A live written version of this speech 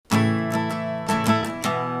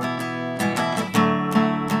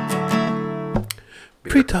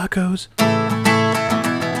Free tacos.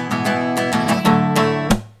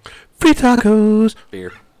 Free tacos.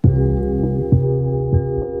 Beer.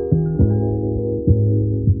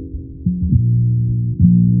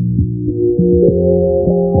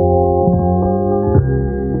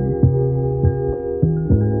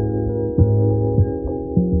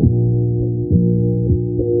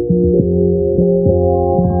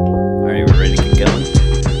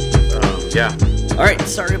 Yeah. All right,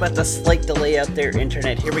 sorry about the slight delay out there,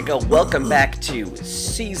 Internet. Here we go. Welcome back to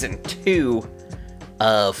Season 2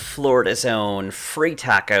 of Florida's own Free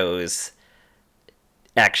Tacos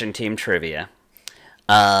Action Team Trivia.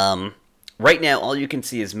 Right now, all you can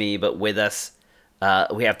see is me, but with us,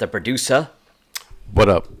 we have the producer. What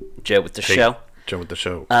up? Joe with the show. Joe with the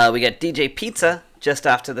show. We got DJ Pizza just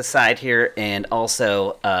off to the side here, and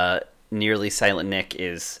also Nearly Silent Nick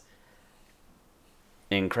is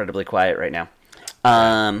incredibly quiet right now.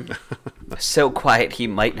 So quiet he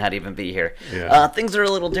might not even be here. Yeah. Things are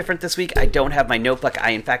a little different this week. I don't have my notebook.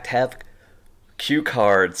 I in fact have cue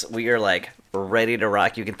cards. We are like ready to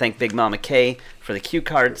rock. You can thank Big Mama K for the cue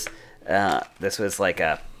cards. This was like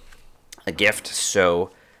a gift,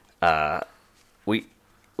 so we're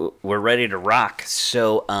ready to rock.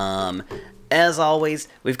 So as always,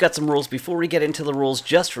 we've got some rules. Before we get into the rules,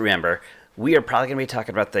 just remember, we are probably going to be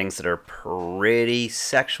talking about things that are pretty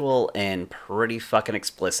sexual and pretty fucking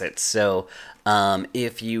explicit. So,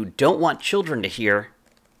 if you don't want children to hear,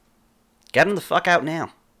 get them the fuck out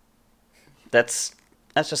now. That's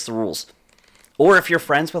just the rules. Or if you're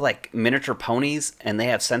friends with, like, miniature ponies and they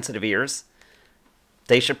have sensitive ears,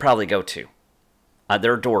 they should probably go too.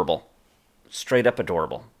 They're adorable. Straight up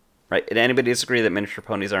adorable. Right? Did anybody disagree that miniature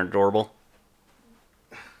ponies aren't adorable?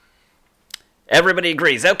 Everybody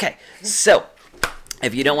agrees. Okay, so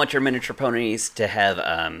if you don't want your miniature ponies to have,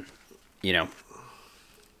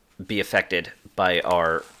 be affected by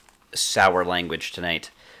our sour language tonight,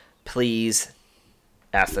 please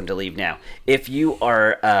ask them to leave now. If you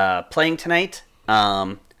are playing tonight,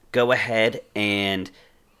 go ahead and,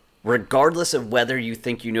 regardless of whether you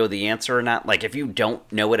think you know the answer or not, like if you don't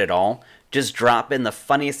know it at all, just drop in the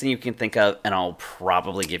funniest thing you can think of, and I'll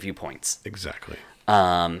probably give you points. Exactly.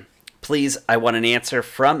 Please, I want an answer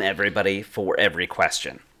from everybody for every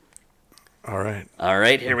question. All right. All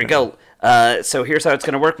right, here we go. So here's how it's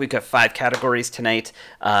going to work. We've got 5 categories tonight,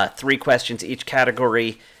 3 questions each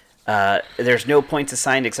category. There's no points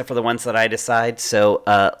assigned except for the ones that I decide, so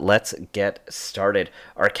let's get started.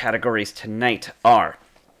 Our categories tonight are...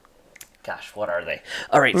 Gosh, what are they?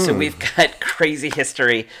 All right, so we've got crazy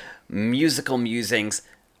history, musical musings,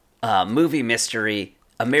 movie mystery,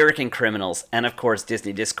 American Criminals, and of course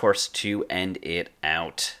Disney Discourse to end it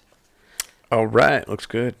out. All right, looks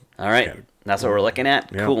good. All right, that's what we're looking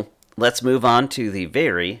at. Yeah. Cool. Let's move on to the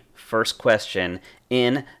very first question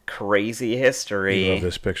in Crazy History. I love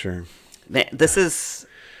this picture. Man, this is,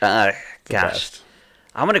 gosh, Best.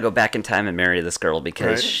 I'm gonna go back in time and marry this girl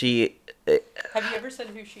because Have you ever said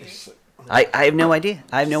who she is? I have no idea.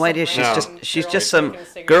 I have no idea. She's just some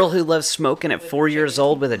girl who loves smoking at 4 years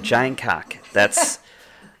old with a giant cock. That's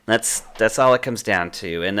all it comes down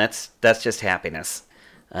to, and that's just happiness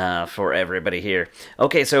for everybody here.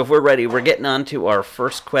 Okay, so if we're ready, we're getting on to our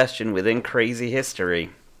first question within Crazy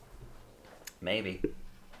History. Maybe.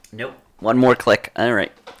 Nope. One more click. All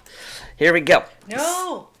right. Here we go.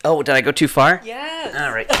 No. Oh, did I go too far? Yes.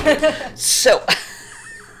 All right. So.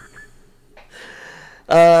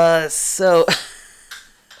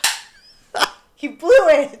 You blew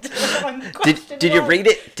it. Did you read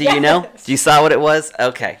it? Do you know? You saw what it was?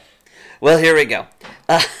 Okay. Well, here we go.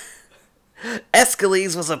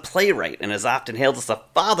 Aeschylus was a playwright and is often hailed as the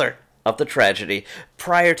father of the tragedy.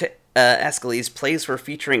 Prior to Aeschylus, plays were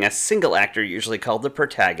featuring a single actor, usually called the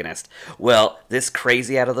protagonist. Well, this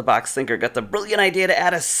crazy out-of-the-box thinker got the brilliant idea to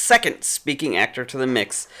add a second speaking actor to the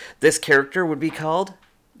mix. This character would be called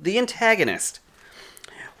the antagonist.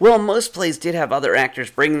 Well, most plays did have other actors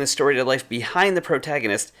bringing the story to life behind the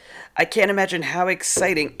protagonist. I can't imagine how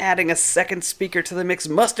exciting adding a second speaker to the mix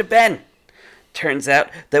must have been. Turns out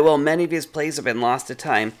that while many of his plays have been lost to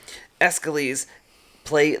time, Aeschylus'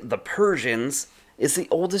 play The Persians is the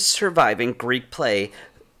oldest surviving Greek play.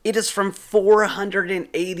 It is from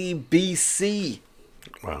 480 BC.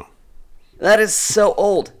 Wow. That is so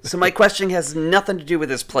old. So my question has nothing to do with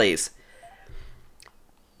his plays.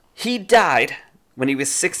 He died when he was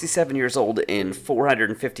 67 years old in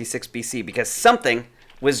 456 BC because something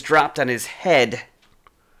was dropped on his head.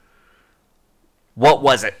 What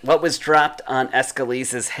was it? What was dropped on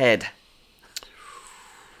Aeschylus' head?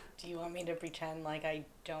 Do you want me to pretend like I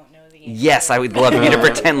don't know the answer? Yes, I would love you to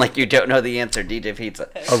pretend like you don't know the answer, DJ Pizza.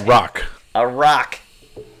 A rock. A rock.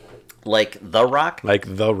 Like The Rock?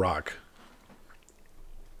 Like The Rock.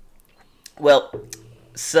 Well,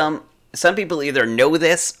 some people either know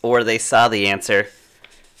this or they saw the answer.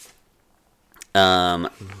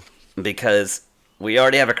 Because we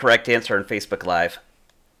already have a correct answer on Facebook Live.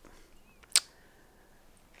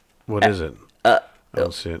 What is it? I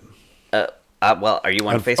don't see it. Well, are you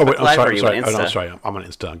on Facebook wait, Live or are I'm you sorry. on Oh, Insta? no, sorry. I'm on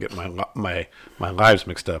Insta. I'm getting my lives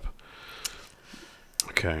mixed up.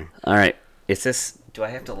 Okay. All right. Is this... Do I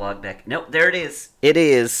have to log back? Nope, there it is. It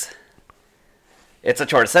is. It's a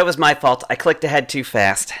tortoise. That was my fault. I clicked ahead too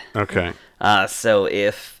fast. Okay. So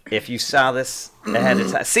if you saw this ahead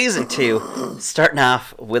of time, season 2, starting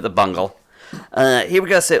off with a bungle. Here we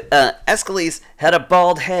go. So Aeschylus had a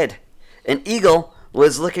bald head. An eagle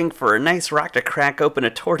was looking for a nice rock to crack open a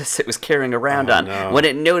tortoise it was carrying around on no. when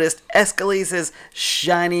it noticed Aeschylus'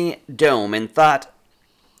 shiny dome and thought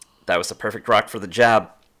that was the perfect rock for the job.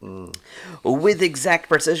 With exact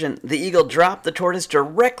precision, the eagle dropped the tortoise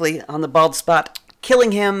directly on the bald spot,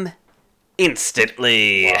 killing him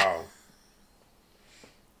instantly. Wow.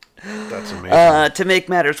 That's amazing. To make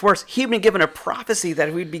matters worse, he'd been given a prophecy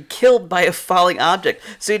that he'd be killed by a falling object,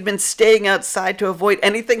 so he'd been staying outside to avoid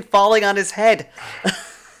anything falling on his head.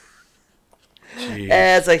 Jeez.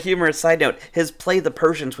 As a humorous side note, his play The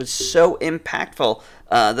Persians was so impactful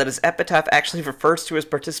that his epitaph actually refers to his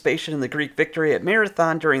participation in the Greek victory at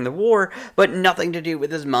Marathon during the war, but nothing to do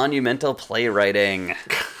with his monumental playwriting.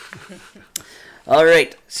 All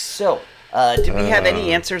right, so do we have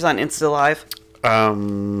any answers on Insta Live? Let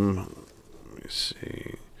me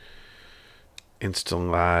see. Insta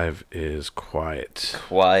Live is quiet.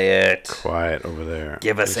 Quiet Over there.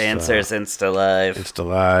 Give us It's, answers, Insta Live. Insta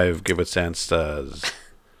Live. Give us answers.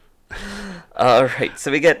 All right, so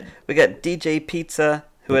we got DJ Pizza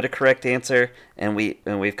who had a correct answer, and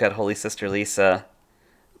we've got Holy Sister Lisa,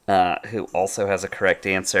 who also has a correct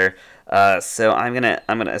answer. So I'm gonna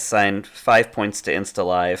assign 5 points to Insta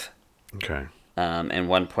Live, Okay. and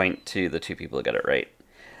 1 point to the 2 people who got it right.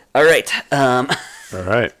 All right. All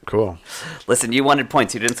right. Cool. Listen, you wanted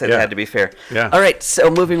points. You didn't say they Yeah. had to be fair. Yeah. All right, so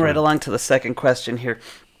moving right along to the second question here.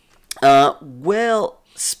 Well,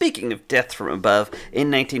 speaking of death from above, in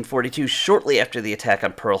 1942, shortly after the attack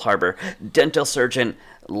on Pearl Harbor, dental surgeon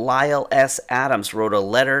Lyle S. Adams wrote a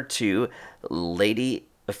letter to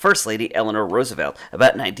First Lady Eleanor Roosevelt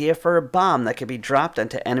about an idea for a bomb that could be dropped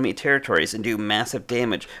onto enemy territories and do massive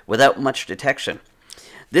damage without much detection.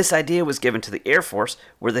 This idea was given to the Air Force,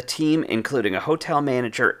 where the team, including a hotel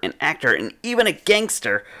manager, an actor, and even a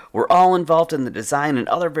gangster, were all involved in the design and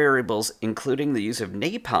other variables, including the use of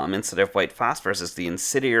napalm instead of white phosphorus as the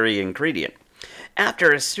incendiary ingredient.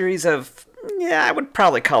 After a series of, I would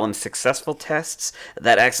probably call them successful tests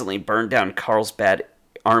that accidentally burned down Carlsbad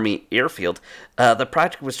Army Airfield, the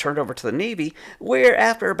project was turned over to the Navy, where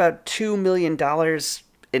after about $2 million...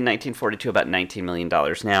 in 1942, about $19 million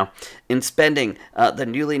now, in spending, the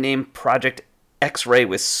newly named Project X-Ray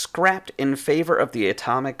was scrapped in favor of the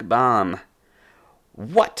atomic bomb.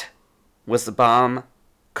 What was the bomb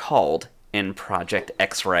called in Project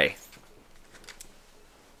X-Ray?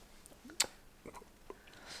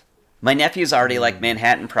 My nephew's already like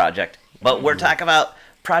Manhattan Project, but we're talking about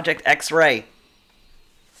Project X-Ray.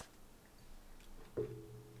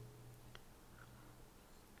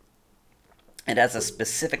 It has a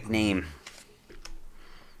specific name.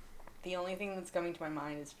 The only thing that's coming to my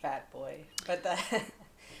mind is Fat Boy, but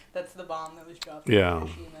that's the bomb that was dropped Yeah. in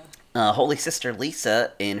Hiroshima. Holy Sister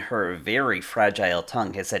Lisa, in her very fragile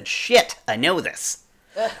tongue, has said, "Shit, I know this."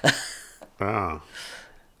 Oh.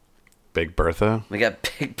 Big Bertha. We got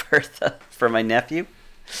Big Bertha for my nephew.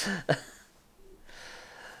 I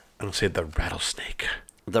don't say the rattlesnake.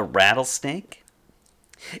 The rattlesnake.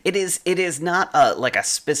 It is not like a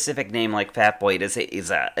specific name like Fat Boy. It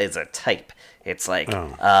is a type. It's like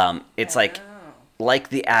it's like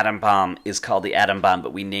the atom bomb is called the atom bomb,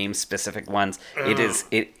 but we name specific ones. It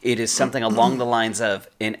is something along the lines of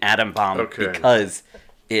an atom bomb because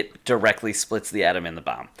it directly splits the atom in the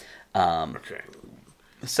bomb. Okay.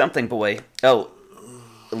 Something boy. Oh,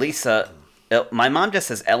 Lisa. My mom just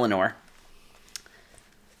says Eleanor.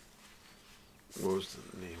 What was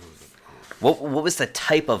the name of the bomb? What was the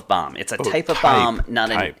type of bomb? It's a type of type. bomb, not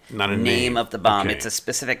Type, a not a name name. of the bomb. Okay. It's a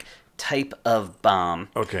specific type of bomb.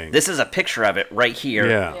 Okay. This is a picture of it right here.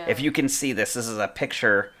 Yeah. Yeah. If you can see this is a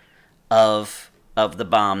picture of the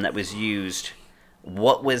bomb that was used.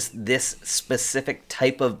 What was this specific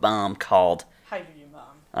type of bomb called? Hydrogen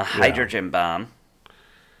bomb. A hydrogen bomb.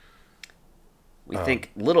 We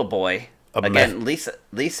think little boy. a Again, Lisa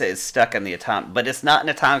is stuck on the atomic, but it's not an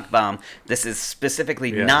atomic bomb. This is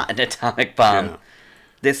specifically Yeah. not an atomic bomb. Yeah.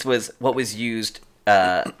 This was what was used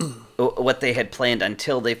what they had planned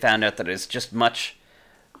until they found out that it's just much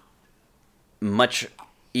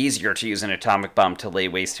easier to use an atomic bomb to lay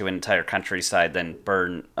waste to an entire countryside than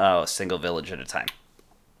burn a single village at a time.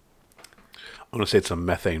 I'm going to say it's a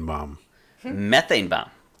methane bomb. Methane bomb.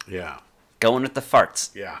 Yeah. Going with the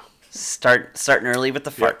farts. Yeah. Starting early with the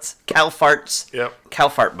farts. Cow farts. Yep. Cow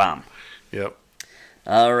fart bomb. Yep.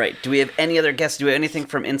 All right. Do we have any other guests? Do we have anything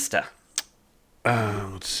from Insta?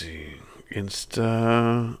 Let's see.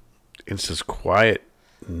 Insta's quiet.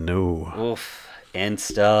 No. Oof.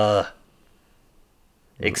 Insta.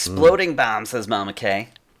 Exploding bomb, says Mama K.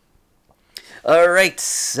 All right.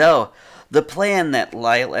 So the plan that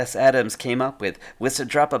Lyle S. Adams came up with was to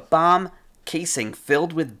drop a bomb casing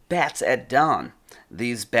filled with bats at dawn.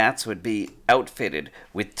 These bats would be outfitted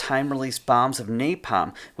with time-release bombs of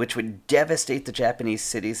napalm, which would devastate the Japanese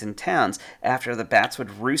cities and towns after the bats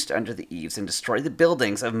would roost under the eaves and destroy the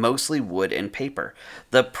buildings of mostly wood and paper.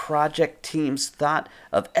 The project teams thought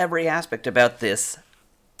of every aspect about this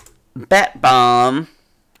bat bomb.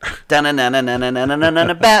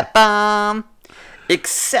 Da-na-na-na-na-na-na-na-na bat bomb.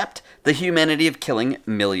 Except the humanity of killing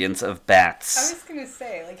millions of I bats. was gonna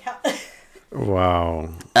say, like, how. Wow.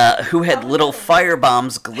 Who had little fire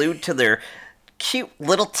bombs glued to their cute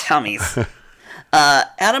little tummies.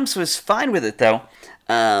 Adams was fine with it, though,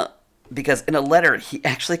 because in a letter he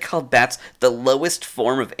actually called bats the lowest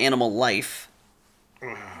form of animal life,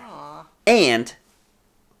 and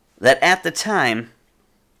that at the time,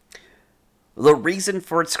 the reason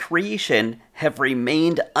for its creation have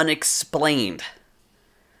remained unexplained.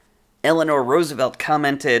 Eleanor Roosevelt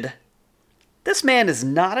commented, "This man is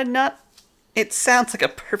not a nut. It sounds like a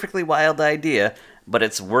perfectly wild idea, but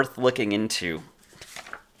it's worth looking into."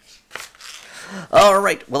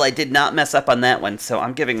 Alright, well, I did not mess up on that one, so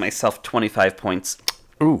I'm giving myself 25 points.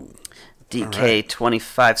 Ooh. DK, right.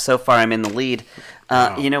 25. So far, I'm in the lead.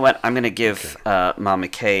 Wow. You know what? I'm going to give Mama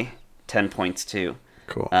K 10 points, too.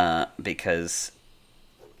 Cool. Because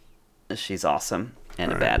she's awesome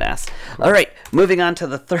and a All right. badass. All right, moving on to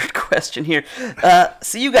the third question here.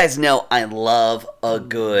 So you guys know I love a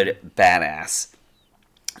good badass.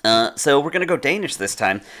 So we're going to go Danish this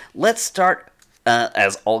time. Let's start,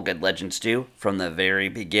 as all good legends do, from the very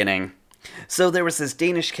beginning. So there was this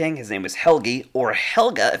Danish king, his name was Helgi, or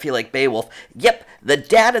Helga if you like Beowulf. Yep, the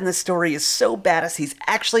dad in the story is so badass he's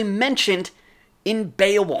actually mentioned in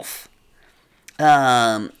Beowulf.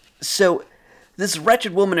 So this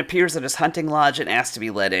wretched woman appears at his hunting lodge and asks to be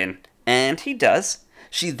let in, and he does.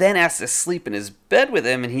 She then asks to sleep in his bed with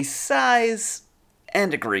him, and he sighs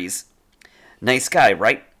and agrees. Nice guy,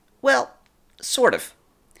 right? Well, sort of.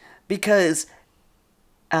 Because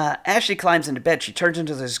as she climbs into bed, she turns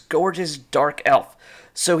into this gorgeous dark elf.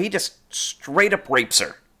 So he just straight up rapes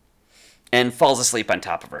her and falls asleep on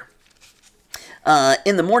top of her.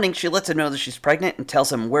 In the morning, she lets him know that she's pregnant and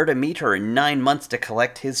tells him where to meet her in 9 months to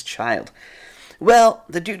collect his child. Well,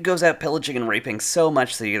 the dude goes out pillaging and raping so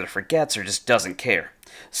much that he either forgets or just doesn't care.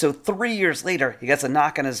 So 3 years later, he gets a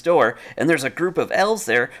knock on his door, and there's a group of elves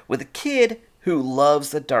there with a kid who loves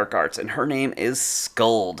the dark arts, and her name is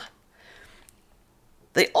Skuld.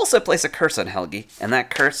 They also place a curse on Helgi, and that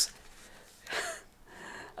curse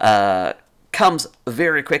comes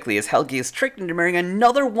very quickly as Helgi is tricked into marrying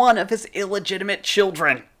another one of his illegitimate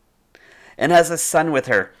children and has a son with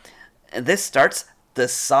her. And this starts the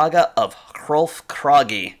saga of Hrolf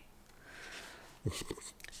Kragi.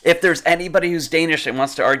 If there's anybody who's Danish and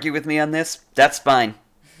wants to argue with me on this, that's fine.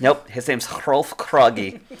 Nope, his name's Hrolf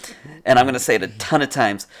Kragi. And I'm going to say it a ton of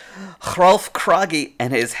times. Hrolf Kragi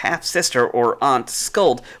and his half-sister or aunt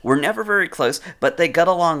Skuld were never very close, but they got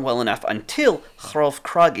along well enough until Hrolf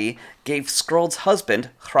Kragi gave Skuld's husband,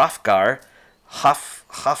 Hrothgar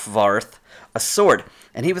Hafvarth, a sword.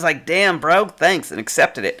 And he was like, "Damn, bro, thanks," and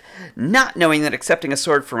accepted it, not knowing that accepting a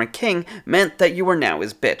sword from a king meant that you were now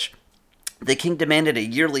his bitch. The king demanded a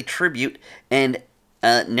yearly tribute and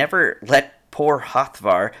never let poor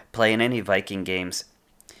Hrothgar play in any Viking games.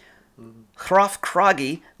 Hrolf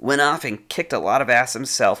Kragi went off and kicked a lot of ass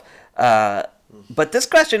himself. But this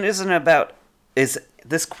question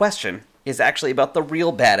this question is actually about the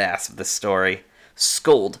real badass of the story,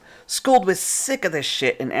 Skuld. Skuld was sick of this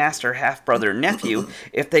shit and asked her half-brother nephew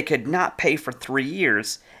if they could not pay for 3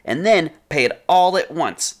 years and then pay it all at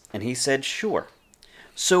once. And he said sure.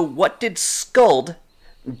 So what did Skuld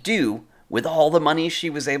do with all the money she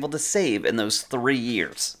was able to save in those 3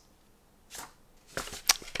 years?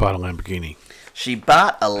 Bought a Lamborghini. She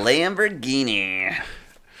bought a Lamborghini.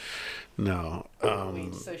 No.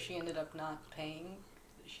 Wait, so she ended up not paying?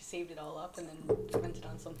 She saved it all up and then spent it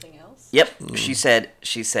on something else? Yep. She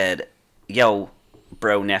said, "Yo,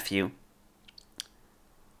 bro, nephew,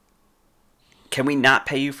 can we not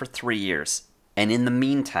pay you for 3 years? And in the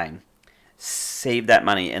meantime, save that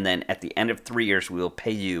money, and then at the end of 3 years, we will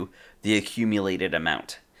pay you the accumulated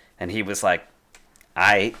amount. And he was like,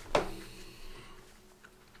 I.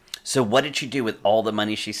 So what did she do with all the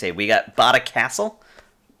money she saved? Bought a castle,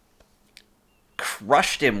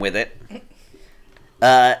 crushed him with it.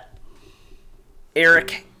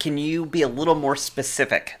 Eric, can you be a little more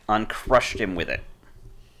specific on crushed him with it?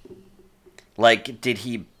 Like,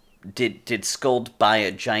 did Scold buy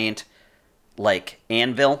a giant, like,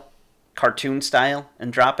 anvil, cartoon style,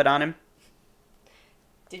 and drop it on him?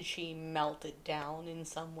 Did she melt it down in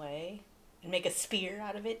some way and make a spear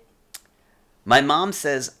out of it? My mom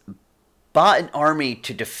says, bought an army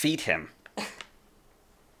to defeat him.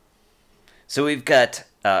 So we've got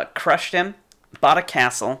crushed him, bought a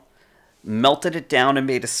castle, melted it down and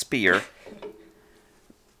made a spear.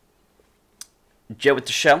 Joe with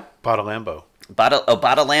the show? Bought a Lambo. Bought a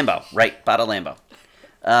Lambo. Right, bought a Lambo.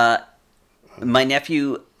 My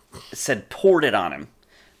nephew said poured it on him.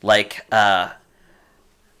 Like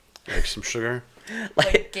Some sugar.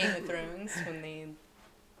 Like Game of Thrones when they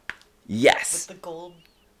Yes. with the gold.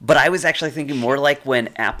 But I was actually thinking more like when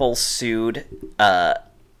Apple sued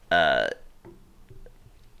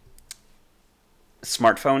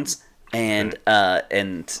smartphones, and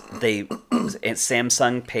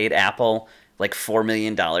Samsung paid Apple like $4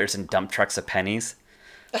 million in dump trucks of pennies.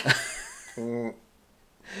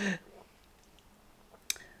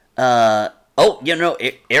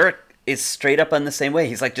 Eric is straight up on the same way.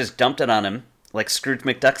 He's like just dumped it on him, like Scrooge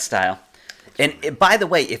McDuck style. And by the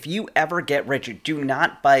way, if you ever get rich, do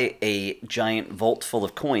not buy a giant vault full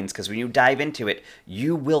of coins, because when you dive into it,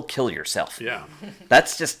 you will kill yourself. Yeah.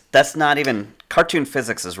 That's not even, cartoon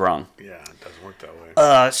physics is wrong. Yeah, it doesn't work that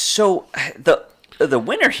way. So the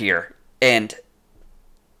winner here, and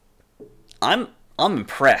I'm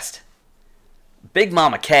impressed. Big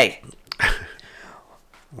Mama K.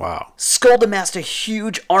 Wow. Scold amassed a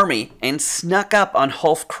huge army and snuck up on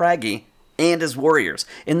Hulf Craggy and his warriors.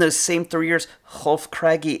 In those same 3 years, Hulf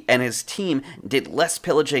Craggy and his team did less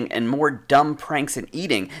pillaging and more dumb pranks and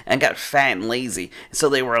eating, and got fat and lazy. So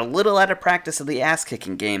they were a little out of practice of the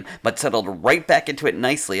ass-kicking game, but settled right back into it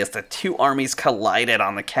nicely as the two armies collided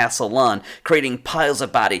on the castle lawn, creating piles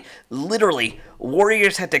of body. Literally,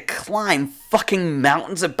 warriors had to climb fucking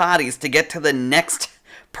mountains of bodies to get to the next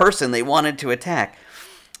person they wanted to attack.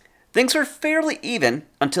 Things were fairly even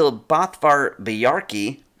until Bothvar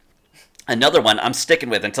Bjarki, another one I'm sticking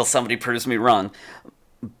with until somebody proves me wrong.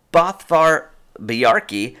 Bothvar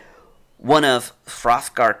Bjarki, one of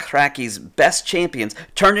Hrothgar Kraki's best champions,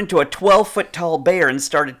 turned into a 12-foot tall bear and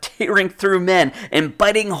started tearing through men and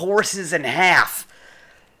biting horses in half.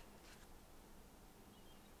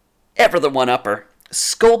 Ever the one-upper,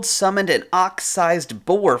 Scold summoned an ox-sized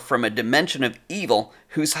boar from a dimension of evil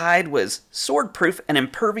whose hide was sword-proof and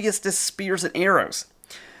impervious to spears and arrows.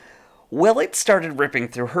 Well, it started ripping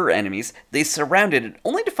through her enemies. They surrounded it,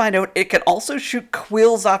 only to find out it could also shoot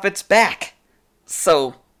quills off its back.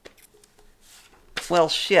 So, well,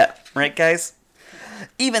 shit, right, guys?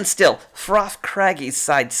 Even still, Hroth Craggy's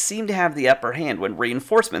side seemed to have the upper hand when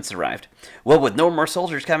reinforcements arrived. Well, with no more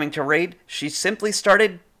soldiers coming to raid, she simply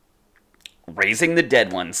started raising the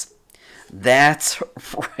dead ones. That's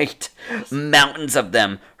right. Mountains of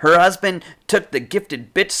them. Her husband took the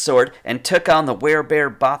gifted bitch sword and took on the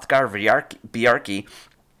werebear Bothgar Bjarki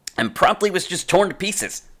and promptly was just torn to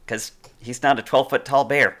pieces, because he's not a 12-foot tall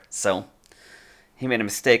bear, so he made a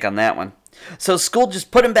mistake on that one. So Scold just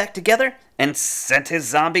put him back together and sent his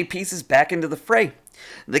zombie pieces back into the fray.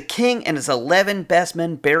 The king and his 11 best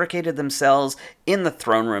men barricaded themselves in the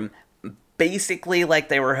throne room, basically like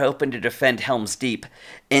they were hoping to defend Helm's Deep.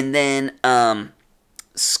 And then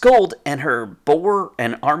Scold and her boar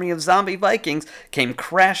and army of zombie Vikings came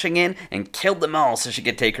crashing in and killed them all so she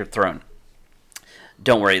could take her throne.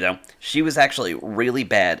 Don't worry, though. She was actually really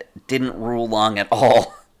bad. Didn't rule long at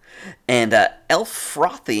all. And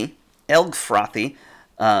Elgfrothy, Broth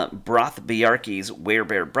Bjarki's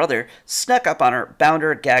werebear brother, snuck up on her, bound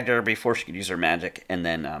her, gagged her before she could use her magic, and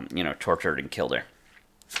then, tortured and killed her.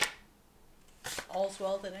 All's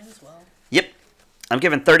well that ends well. Yep. I'm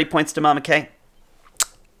giving 30 points to Mama K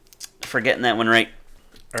for getting that one right.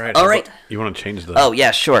 All right. You want to change the... Oh,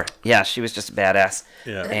 yeah, sure. Yeah, she was just a badass.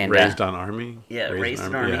 Yeah, And, raised on army? yeah, raised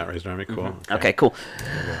on army. Yeah, raised on army, cool. Mm-hmm. Okay, cool.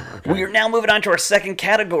 Okay. We are now moving on to our second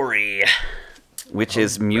category, which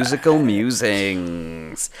is musical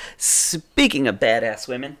musings. Speaking of badass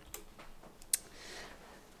women,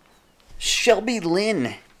 Shelby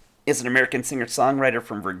Lynn is an American singer-songwriter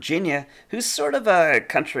from Virginia who's sort of a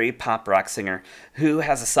country pop rock singer who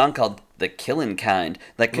has a song called the killin' kind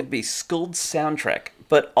that could be Skuld's soundtrack,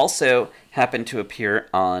 but also happened to appear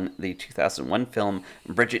on the 2001 film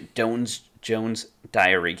Bridget Jones'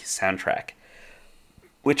 Diary soundtrack,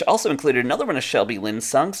 which also included another one of Shelby Lynn's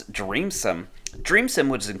songs, Dreamsome. Dreamsome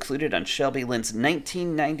was included on Shelby Lynn's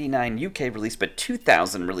 1999 UK release but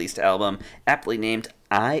 2000 released album, aptly named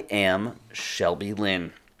I Am Shelby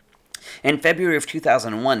Lynn. In February of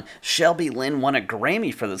 2001, Shelby Lynn won a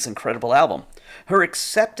Grammy for this incredible album. Her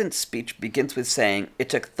acceptance speech begins with saying, "It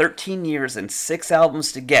took 13 years and 6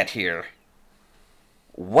 albums to get here."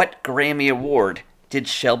 What Grammy Award did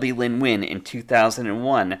Shelby Lynn win in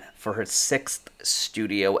 2001 for her 6th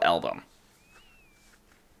studio album?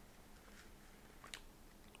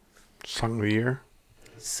 Song of the year?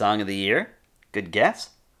 Song of the Year? Good guess.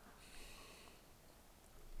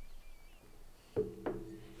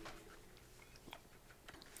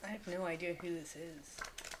 I have no idea who this is.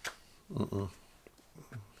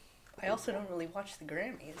 I also don't really watch the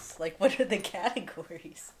Grammys. Like, what are the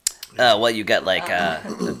categories? Well, you got like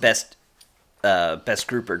best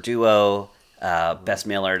group or duo, best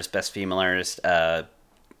male artist, best female artist,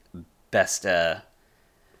 best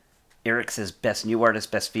Eric says best new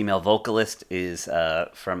artist, best female vocalist is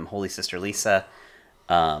from Holy Sister Lisa.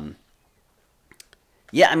 Yeah,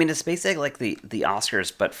 I mean it's basically like the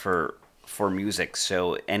Oscars, but for music.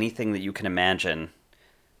 So anything that you can imagine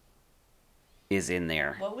is in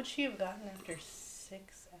there. What would she have gotten after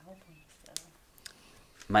 6 albums, though?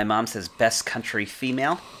 My mom says best country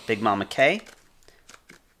female, Big Mama K.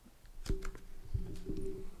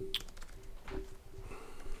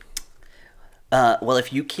 Well,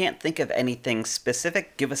 if you can't think of anything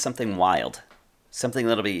specific, give us something wild. Something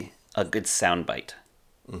that'll be a good soundbite.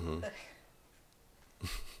 Mm-hmm.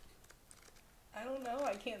 I don't know.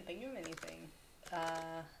 I can't think of anything.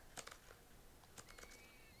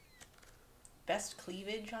 Best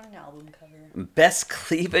cleavage on an album cover. Best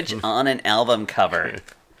cleavage on an album cover.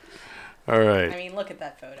 All right. I mean, look at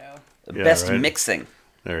that photo. Yeah, Best right. mixing.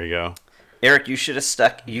 There you go. Eric, you should have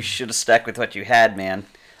stuck with what you had, man.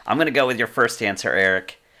 I'm going to go with your first answer,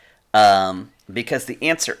 Eric. Because the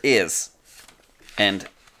answer is, and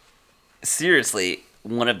seriously,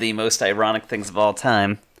 one of the most ironic things of all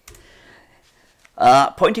time,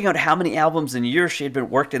 pointing out how many albums and years she had been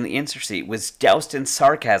worked in the answer seat was doused in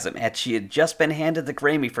sarcasm as she had just been handed the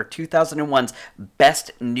Grammy for 2001's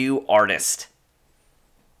Best New Artist.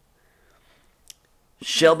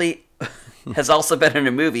 Shelby has also been in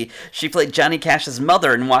a movie. She played Johnny Cash's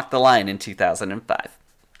mother in Walk the Line in 2005.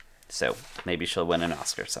 So maybe she'll win an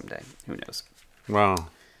Oscar someday. Who knows? Wow.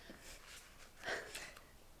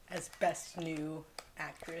 As best new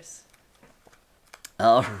actress.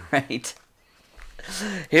 All right.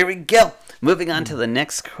 Here we go. Moving on to the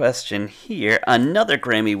next question here. Another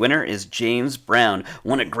Grammy winner is James Brown.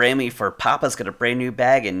 Won a Grammy for Papa's Got a Brand New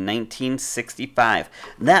Bag in 1965.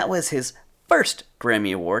 That was his first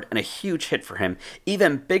Grammy Award and a huge hit for him.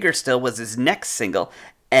 Even bigger still was his next single,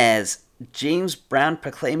 as James Brown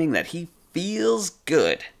proclaiming that he feels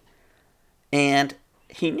good. And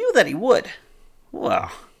he knew that he would.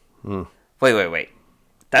 Wow. Wait.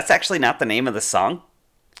 That's actually not the name of the song?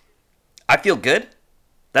 I Feel Good?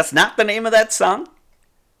 That's not the name of that song?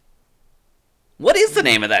 What is the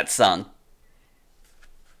name of that song?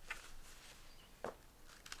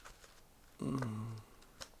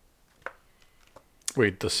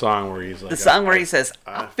 Wait, the song where he's like... The song where he says,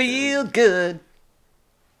 I feel good.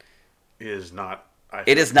 Is not...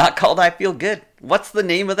 It is not called I Feel Good. What's the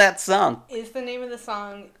name of that song? Is the name of the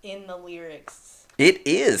song in the lyrics It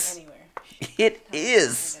is. anywhere? It I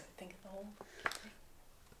is. gotta think of the whole...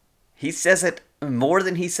 He says it more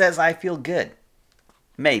than he says I feel good.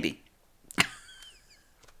 Maybe.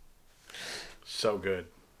 So good.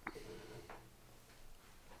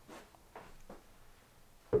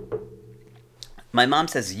 My mom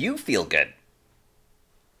says you feel good.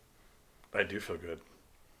 I do feel good.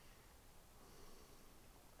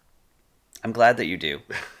 I'm glad that you do.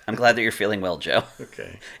 I'm glad that you're feeling well, Joe.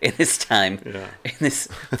 Okay. In this time. Yeah. In this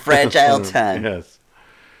fragile time. Yes.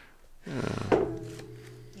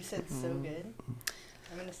 You said so good.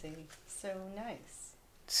 I'm gonna say so nice.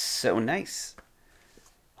 So nice.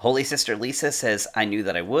 Holy Sister Lisa says, I knew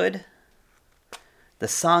that I would. The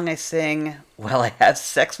song I sing, well, I have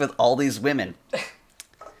sex with all these women,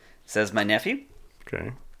 says my nephew.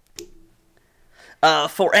 Okay.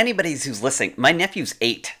 For anybody who's listening, my nephew's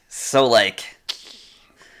 8, so, like,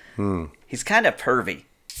 he's kind of pervy.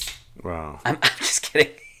 Wow. I'm just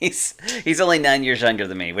kidding. He's only 9 years younger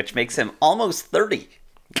than me, which makes him almost 30.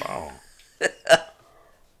 Wow.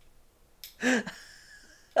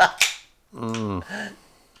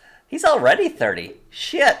 He's already 30.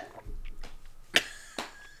 Shit.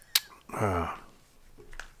 Okay.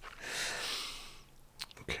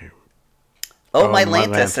 Oh, Oh, my my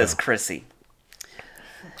Lanta, Lanta. says Chrissy.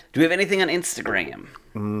 Do we have anything on Instagram?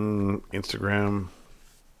 Instagram.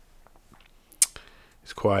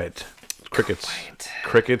 It's quiet. Crickets. Quiet.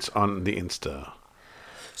 Crickets on the Insta.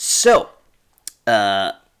 So,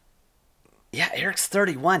 yeah, Eric's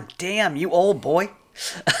 31. Damn, you old boy.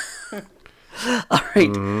 All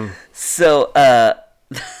right. So,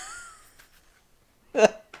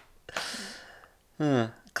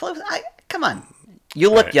 close. Come on. You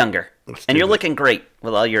look right. younger, Let's and do you're this. looking great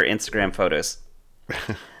with all your Instagram photos.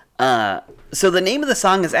 So the name of the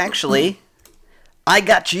song is actually "I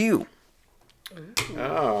Got You,"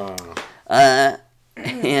 Oh.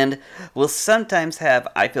 and we'll sometimes have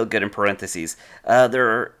 "I Feel Good" in parentheses. There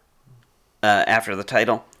are after the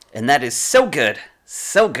title, and that is so good,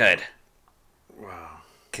 so good. Wow.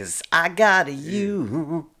 'Cause I got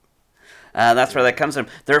you. That's where that comes from.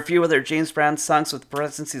 There are a few other James Brown songs with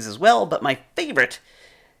parentheses as well, but my favorite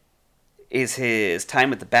is his time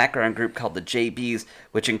with the background group called the JBs,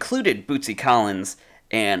 which included Bootsy Collins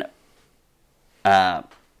and and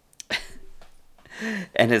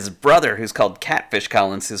his brother, who's called Catfish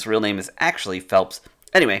Collins. His real name is actually Phelps.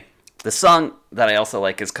 Anyway, the song that I also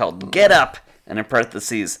like is called Get Up, and in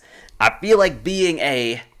parentheses, I feel like being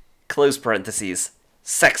a, close parentheses,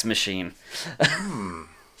 sex machine.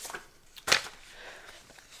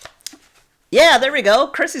 Yeah, there we go.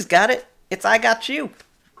 Chrissy's got it. It's I Got You.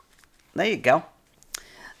 There you go.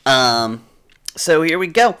 So here we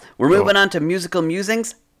go. We're moving on to musical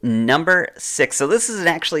musings number 6. So this isn't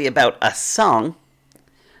actually about a song.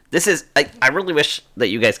 This is, I really wish that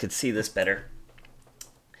you guys could see this better.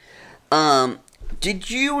 Did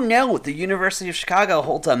you know the University of Chicago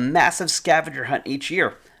holds a massive scavenger hunt each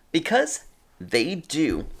year? Because they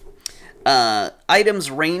do.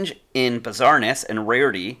 Items range in bizarreness and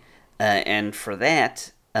rarity, and for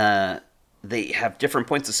that, they have different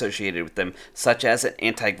points associated with them, such as an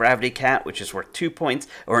anti-gravity cat, which is worth 2 points,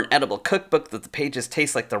 or an edible cookbook that the pages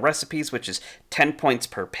taste like the recipes, which is 10 points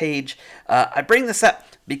per page. I bring this up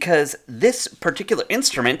because this particular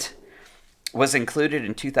instrument was included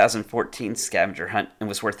in 2014 Scavenger Hunt and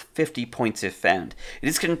was worth 50 points if found. It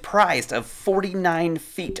is comprised of 49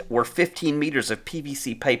 feet or 15 meters of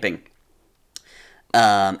PVC piping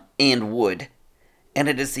and wood, and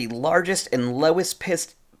it is the largest and lowest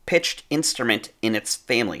pitched instrument in its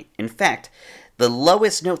family. In fact, the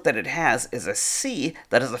lowest note that it has is a C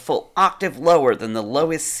that is a full octave lower than the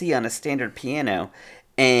lowest C on a standard piano,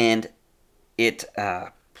 and it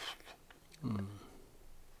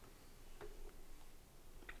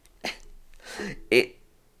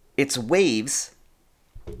its waves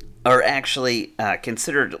are actually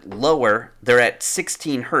considered lower. They're at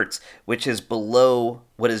 16 hertz, which is below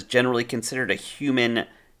what is generally considered a human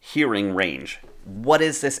hearing range. What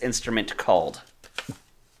is this instrument called?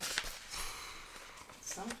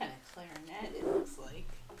 Some kind of clarinet, it looks like.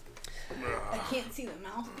 I can't see the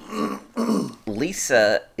mouthpiece.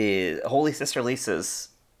 Lisa is Holy Sister Lisa's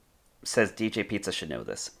says DJ Pizza should know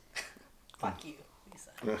this. Fuck you,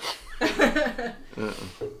 Lisa.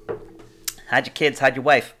 Hide your kids, hide your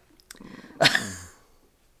wife.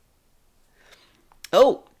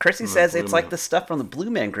 Oh, Chrissy says Blue it's like Man. the stuff from the Blue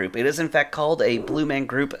Man Group. It is in fact called a Blue Man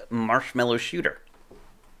Group marshmallow shooter.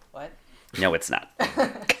 What? No, it's not.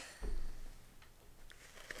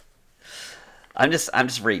 I'm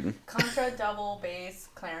just reading. Contra double bass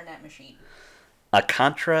clarinet machine. A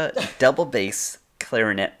Contra double bass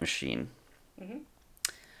clarinet machine. Mm-hmm.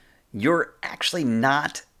 You're actually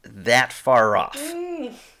not that far off.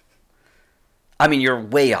 I mean, you're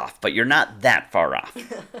way off, but you're not that far off.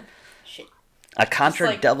 Shit. A Contra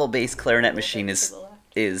like double bass clarinet a little machine bit is to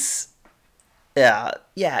the left.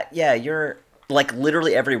 yeah, you're like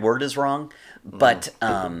literally every word is wrong, but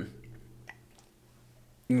I'm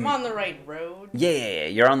on the right road. yeah,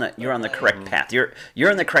 you're on the correct path. You're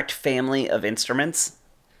in the correct family of instruments,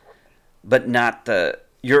 but not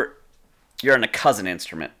you're on a cousin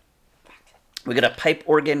instrument. We got a pipe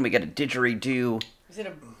organ, we got a didgeridoo, Is it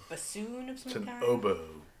a bassoon of some It's an kind? oboe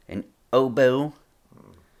an oboe.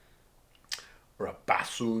 or a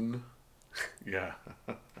bassoon. Yeah.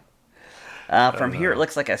 From here, it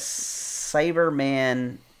looks like a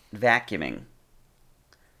Cyberman vacuuming.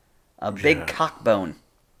 A big Yeah. cockbone.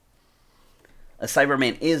 A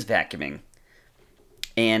Cyberman is vacuuming.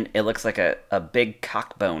 And it looks like a big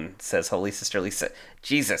cockbone, says Holy Sister Lisa.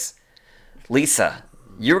 Jesus. Lisa,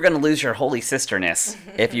 you're going to lose your holy sisterness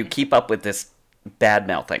if you keep up with this bad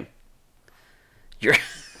mouthing. You're.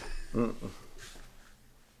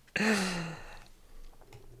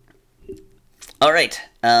 All right.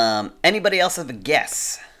 Anybody else have a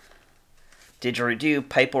guess? didgeridoo,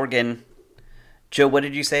 pipe organ. Joe, what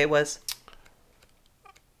did you say it was?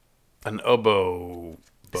 An oboe.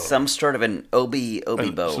 Bow. Some sort of an obi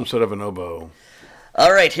bow. Some sort of an oboe.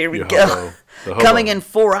 All right, here we Your go. hobo. The hobo. Coming in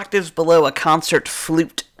 4 octaves below a concert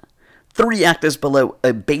flute, 3 octaves below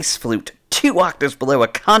a bass flute, 2 octaves below a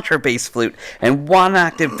contrabass flute, and 1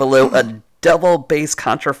 octave below a double bass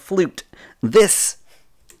contra flute. This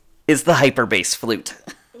is the hyperbass flute.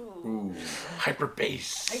 Hyper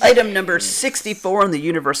bass. Item number 64 on the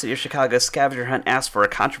University of Chicago scavenger hunt asks for a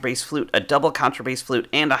contrabass flute, a double contrabass flute,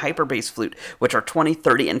 and a hyperbass flute, which are 20,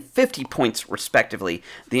 30, and 50 points respectively.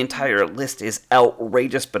 The entire list is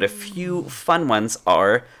outrageous, but a few fun ones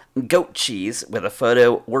are goat cheese, with a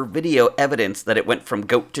photo or video evidence that it went from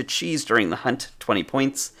goat to cheese during the hunt, 20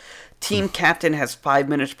 points. Team captain has 5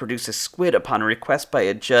 minutes to produce a squid upon request by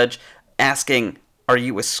a judge asking, "Are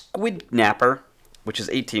you a squid napper?" which is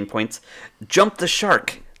 18 points. Jump the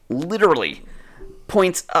shark, literally,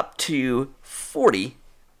 points up to 40,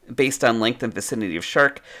 based on length and vicinity of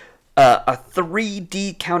shark. A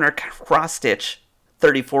 3D counter cross stitch,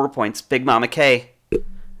 34 points. Big Mama K,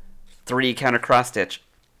 3D counter cross stitch.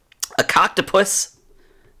 A coctopus,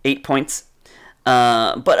 8 points.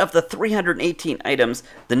 But of the 318 items,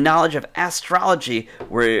 the knowledge of astrology,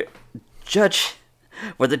 where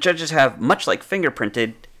the judges have, much like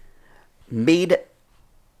fingerprinted, made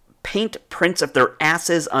paint prints of their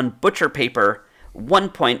asses on butcher paper, 1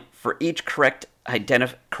 point for each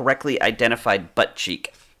correctly identified butt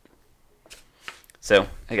cheek. So,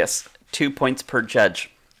 I guess 2 points per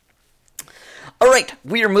judge. Alright,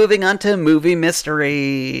 we are moving on to movie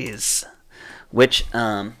mysteries, which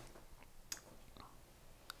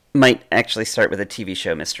might actually start with a TV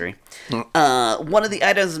show mystery. One of the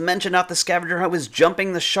items mentioned off the scavenger hunt was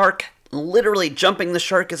jumping the shark. Literally, jumping the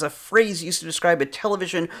shark is a phrase used to describe a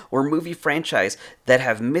television or movie franchise that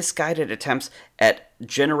have misguided attempts at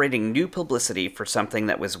generating new publicity for something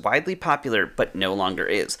that was widely popular but no longer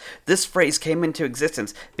is. This phrase came into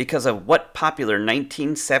existence because of what popular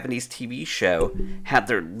 1970s TV show had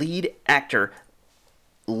their lead actor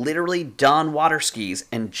literally don water skis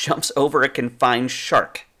and jumps over a confined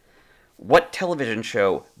shark. What television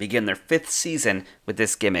show began their 5th season with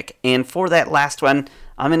this gimmick? And for that last one,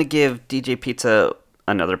 I'm going to give DJ Pizza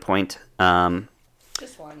another point.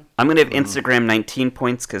 Just one. I'm going to give Instagram 19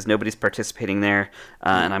 points because nobody's participating there.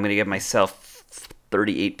 And I'm going to give myself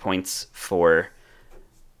 38 points for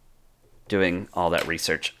doing all that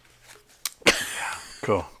research.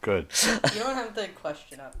 Cool. Good. You don't have the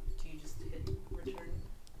question up. Do you just hit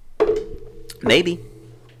return? Maybe.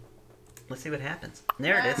 Let's see what happens.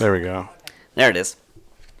 There it is. There we go. There it is.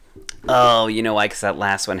 Oh, you know why? Because that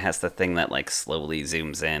last one has the thing that like slowly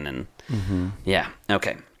zooms in and yeah.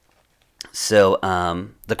 Okay. So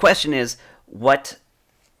the question is, what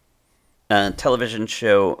television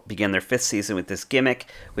show began their 5th season with this gimmick?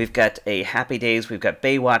 We've got a Happy Days, we've got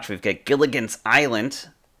Baywatch, we've got Gilligan's Island.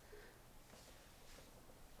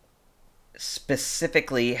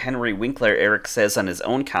 Specifically, Henry Winkler, Eric says on his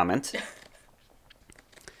own comment.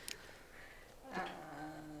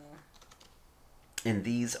 And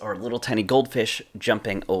these are little tiny goldfish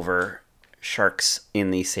jumping over sharks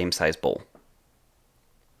in the same size bowl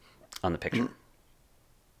on the picture.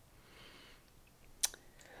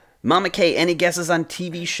 Mama K, any guesses on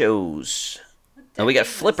TV shows? Oh, we got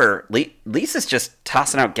Flipper. Lisa's just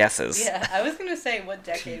tossing out guesses. Yeah, I was gonna say what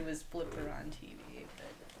decade was Flipper on TV.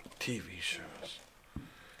 But... TV shows.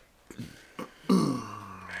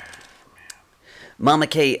 Mama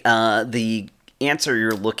K, the answer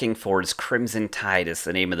you're looking for is Crimson Tide is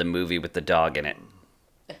the name of the movie with the dog in it.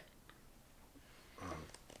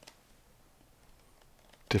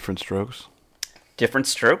 Different Strokes. Different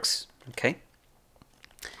Strokes. Okay.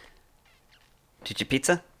 Chichi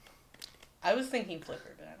Pizza? I was thinking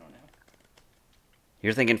Flipper, but I don't know.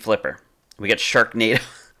 You're thinking Flipper. We got Sharknado.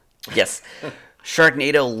 Yes.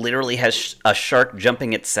 Sharknado literally has a shark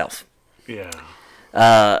jumping itself. Yeah.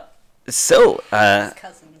 His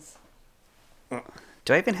cousins.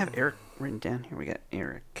 Do I even have Eric written down? Here we got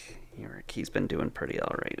Eric. He's been doing pretty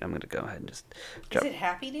all right. I'm going to go ahead and just drop Is it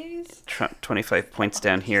Happy Days? 25 points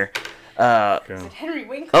down here. Is it Henry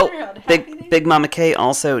Winkler on Happy Days? Big Mama K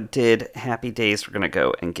also did Happy Days. We're going to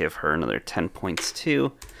go and give her another 10 points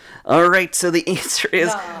too. All right, so the answer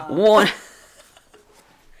is 1.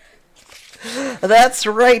 That's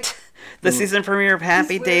right. The season premiere of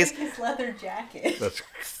Happy Days. He's wearing his leather jacket. That's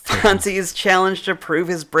Fonzie is challenged to prove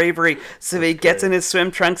his bravery, so he gets in his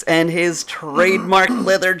swim trunks and his trademark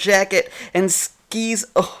leather jacket and skis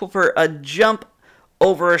over a jump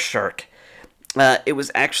over a shark. It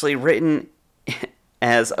was actually written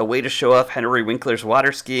as a way to show off Henry Winkler's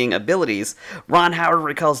water skiing abilities. Ron Howard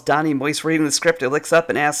recalls Donnie Moist reading the script and looks up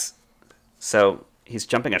and asks, so he's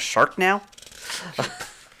jumping a shark now?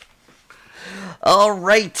 All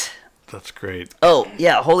right. That's great. Oh,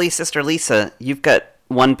 yeah, Holy Sister Lisa, you've got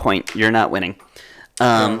 1 point. You're not winning.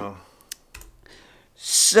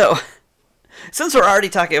 So, since we're already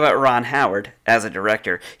talking about Ron Howard as a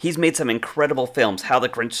director, he's made some incredible films. How the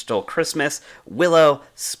Grinch Stole Christmas, Willow,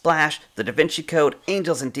 Splash, The Da Vinci Code,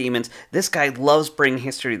 Angels and Demons. This guy loves bringing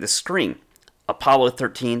history to the screen. Apollo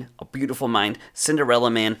 13, A Beautiful Mind, Cinderella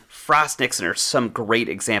Man, Frost Nixon are some great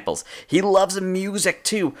examples. He loves music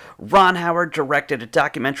too. Ron Howard directed a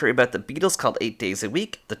documentary about the Beatles called 8 Days a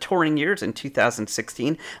Week, The Touring Years in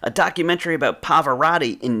 2016, a documentary about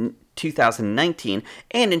Pavarotti in 2019,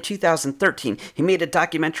 and in 2013 he made a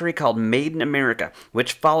documentary called Made in America,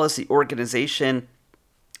 which follows the organization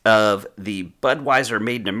of the Budweiser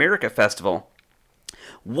Made in America Festival.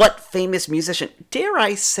 What famous musician, dare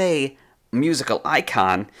I say musical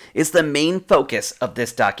icon, is the main focus of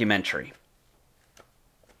this documentary?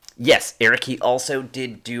 Yes, Eric, he also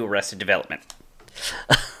did do Arrested Development.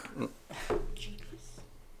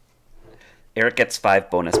 Eric gets 5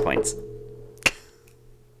 bonus points.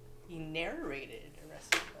 He narrated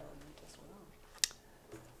Arrested Development as well.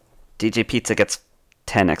 DJ Pizza gets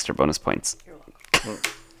 10 extra bonus points. You're welcome.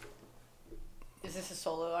 Is this a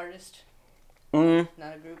solo artist? Mm,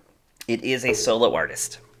 Not a group? it is a solo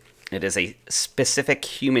artist. It is a specific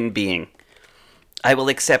human being. I will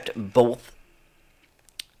accept both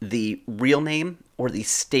the real name or the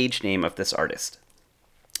stage name of this artist.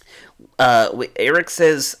 Eric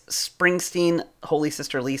says Springsteen. Holy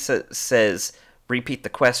Sister Lisa says repeat the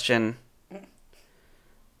question.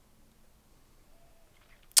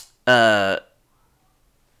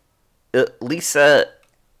 Lisa,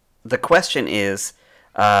 the question is,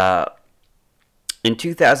 in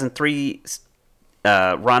 2003,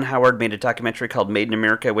 Ron Howard made a documentary called Made in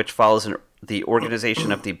America, which follows the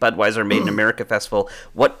organization of the Budweiser Made in America Festival.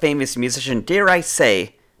 What famous musician, dare I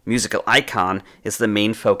say, musical icon, is the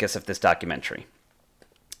main focus of this documentary?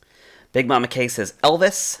 Big Mama K says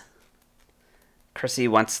Elvis. Chrissy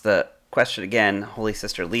wants the question again. Holy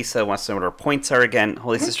Sister Lisa wants to know what her points are again.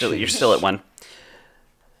 Holy Sister, you're still at 1.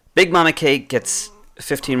 Big Mama K gets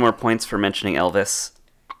 15 more points for mentioning Elvis,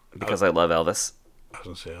 because I love Elvis. I was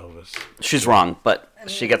going to say Elvis. She's wrong, but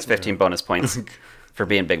she gets 15 bonus points for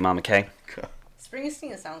being Big Mama K.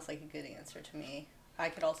 Springsteen sounds like a good answer to me. I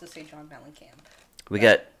could also say John Mellencamp. We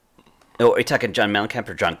got... Oh, are you talking John Mellencamp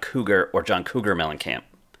or John Cougar Mellencamp?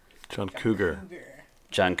 John Cougar.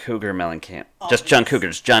 John Cougar Mellencamp. Just John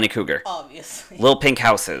Cougars. Johnny Cougar. Obviously. Little Pink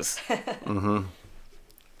Houses. Mm-hmm.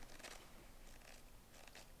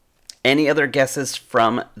 Any other guesses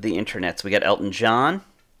from the internets? We got Elton John.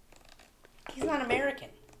 He's not American.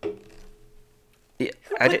 Yeah,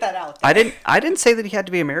 Who put that out there? I didn't say that he had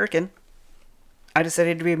to be American. I just said he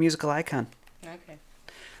had to be a musical icon. Okay.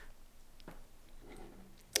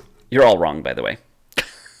 You're all wrong, by the way.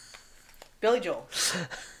 Billy Joel.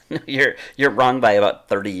 No, you're wrong by about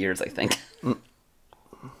 30 years, I think.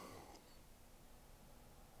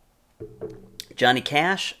 Johnny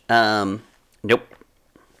Cash? Nope.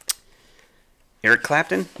 Eric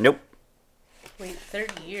Clapton? Nope. Wait,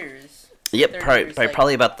 30 years? Yep, 30 probably, years, like,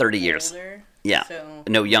 probably about 30 years. Older? Yeah. So,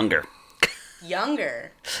 No, younger.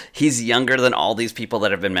 younger. He's younger than all these people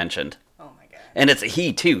that have been mentioned. Oh my god. And it's a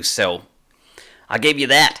he, too, so I gave you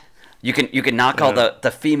that. You can knock all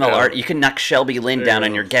the female art. You can knock Shelby Lynn down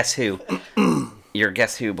on your Guess Who. Your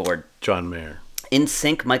Guess Who board. John Mayer. In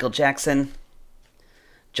Sync, Michael Jackson.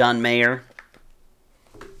 John Mayer.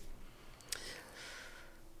 You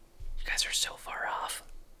guys are so far off.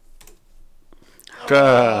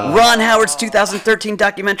 Ron Howard's 2013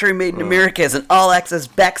 documentary Made in America is an all-access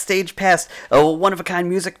backstage pass, a one-of-a-kind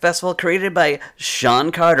music festival created by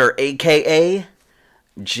Sean Carter, a.k.a.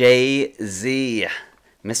 Jay-Z.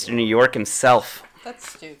 Mr. New York himself.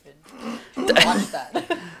 That's stupid. Watch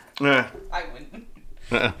that. I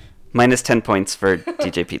wouldn't. Minus 10 points for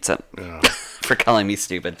DJ Pizza. For calling me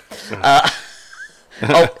stupid.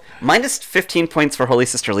 Minus 15 points for Holy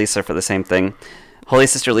Sister Lisa for the same thing. Holy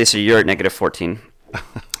Sister Lisa, you're at negative 14.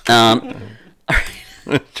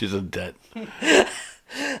 She's in debt. All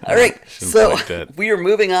right, Shouldn't so like that. we are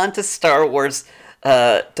moving on to Star Wars.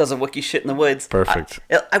 Does a Wookiee shit in the woods? Perfect.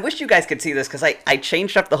 I wish you guys could see this because I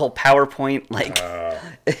changed up the whole PowerPoint. Like,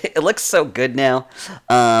 it looks so good now.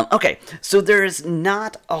 Okay, so there's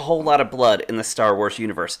not a whole lot of blood in the Star Wars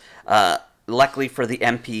universe. Luckily for the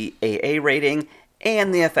MPAA rating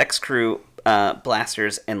and the FX crew,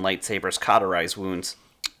 blasters and lightsabers cauterize wounds.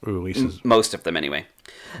 Ooh, Lisa's. Most of them, anyway.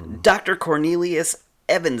 Dr. Cornelius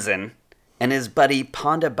Evanson and his buddy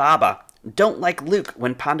Ponda Baba don't like Luke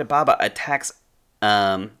when Ponda Baba attacks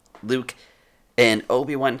Luke, and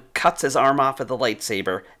Obi-Wan cuts his arm off with a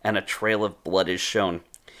lightsaber, and a trail of blood is shown.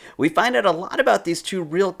 We find out a lot about these two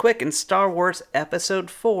real quick in Star Wars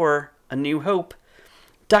Episode 4, A New Hope.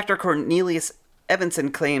 Dr. Cornelius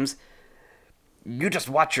Evanson claims, "You just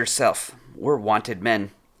watch yourself. We're wanted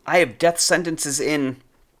men. I have death sentences in..."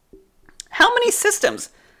 How many systems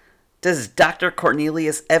does Dr.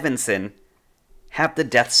 Cornelius Evanson have the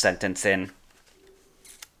death sentence in?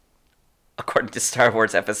 According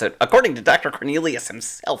to Dr. Cornelius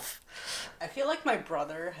himself. I feel like my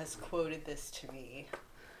brother has quoted this to me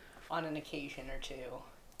on an occasion or two.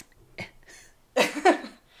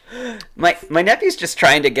 My nephew's just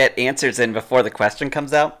trying to get answers in before the question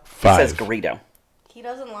comes out. 5. He says Garrido. He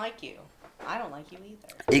doesn't like you. I don't like you either.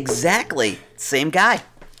 Exactly. Same guy.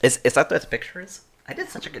 Is that what this picture is? I did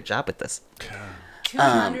such a good job with this.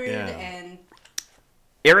 200 yeah. and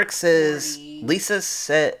Eric says 40.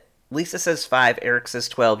 Lisa says 5, Eric says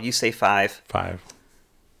 12, you say 5. 5.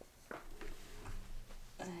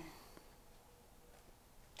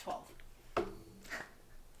 12.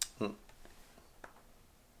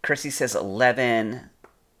 Chrissy says 11.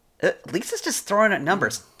 Lisa's just throwing out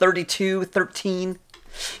numbers. 32, 13.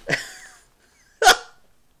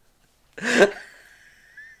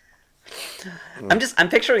 I'm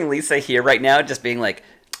picturing Lisa here right now just being like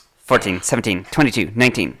 14, 17, 22,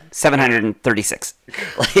 19, 736.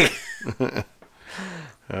 Like,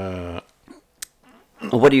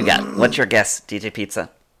 what do you got? What's your guess, DJ Pizza?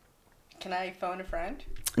 Can I phone a friend?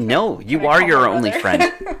 No, you Can I are call your my only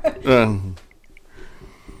brother? friend.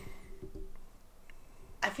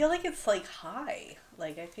 I feel like it's like high.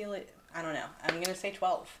 Like I feel it. I don't know. I'm gonna say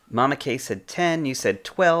 12. Mama K said 10. You said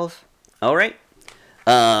 12. All right.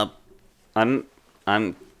 I'm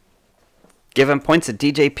giving points to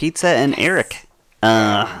DJ Pizza and Eric.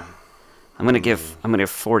 I'm gonna give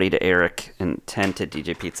 40 to Eric and 10 to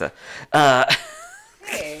DJ Pizza.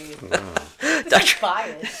 Hey, Dr. this is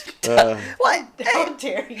biased. What? How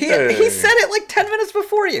dare you? He said it like 10 minutes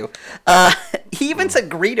before you. He even said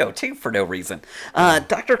Greedo, too, for no reason.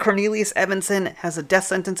 Dr. Cornelius Evanson has a death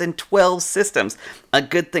sentence in 12 systems. A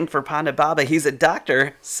good thing for Ponda Baba. He's a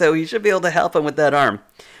doctor, so he should be able to help him with that arm.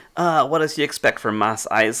 What does you expect from Mos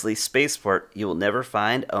Eisley Spaceport? You will never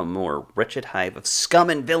find a more wretched hive of scum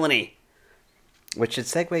and villainy. Which should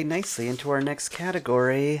segue nicely into our next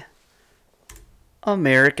category.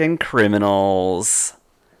 American criminals.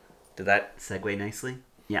 Did that segue nicely?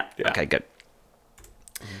 Yeah. Okay, good.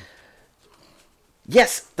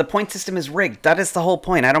 Yes, the point system is rigged. That is the whole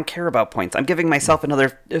point. I don't care about points. I'm giving myself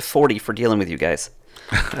another 40 for dealing with you guys.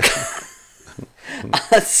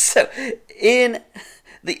 So, in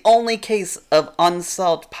the only case of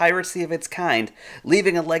unsolved piracy of its kind,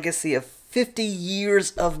 leaving a legacy of 50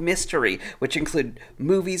 years of mystery, which include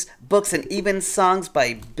movies, books, and even songs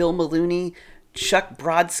by Bill Maloney, Chuck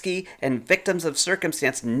Brodsky, and Victims of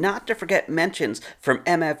Circumstance, not to forget mentions from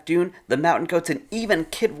M.F. Doone, The Mountain Goats, and even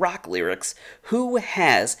Kid Rock lyrics. Who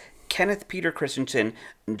has Kenneth Peter Christensen,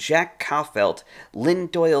 Jack Kaufelt, Lynn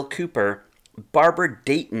Doyle Cooper, Barbara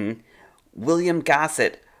Dayton, William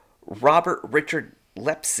Gossett, Robert Richard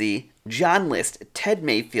Lepsey, John List, Ted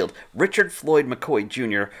Mayfield, Richard Floyd McCoy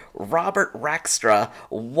Jr., Robert Rackstra,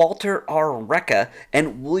 Walter R. Recca,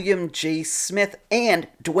 and William J. Smith, and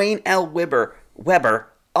Dwayne L. Weber,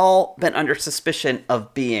 all been under suspicion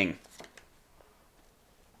of being?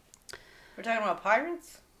 We're talking about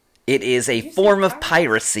pirates? It is a You said form of pirates?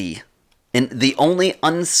 piracy, and the only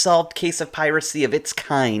unsolved case of piracy of its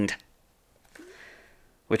kind,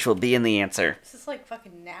 which will be in the answer. This is like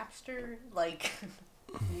fucking Napster, like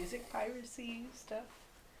music piracy stuff.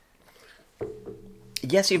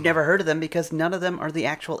 Yes, you've never heard of them because none of them are the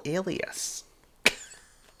actual alias.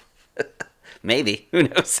 Maybe. Who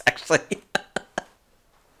knows, actually?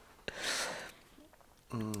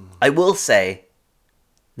 I will say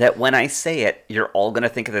that when I say it, you're all going to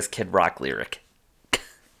think of this Kid Rock lyric.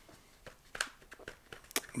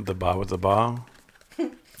 The Ba with the Ba.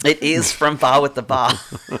 It is from Ba with the Ba,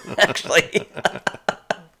 actually.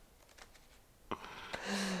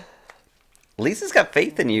 Lisa's got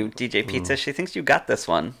faith in you, DJ Pizza. She thinks you got this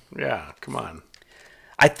one. Yeah, come on.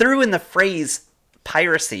 I threw in the phrase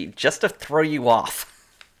piracy just to throw you off.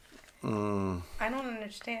 I don't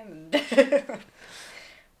understand.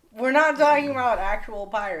 We're not talking about actual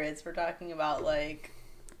pirates. We're talking about like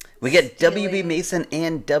We get W.B. Stealing. Mason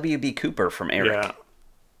and W.B. Cooper from Eric. Yeah.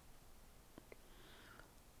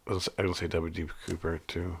 I will say W.D. Cooper,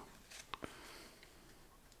 too.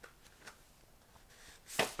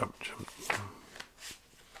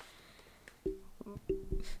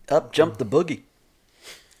 Up jumped the boogie.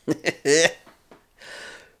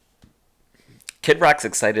 Kid Rock's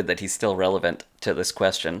excited that he's still relevant to this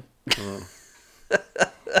question.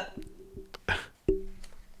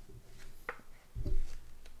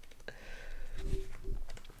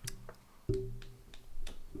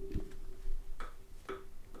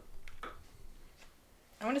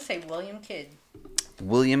 I want to say William Kidd.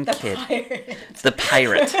 William The Kidd. pirate. The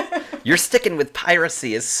pirate. You're sticking with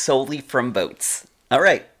piracy is solely from boats. All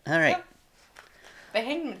right. They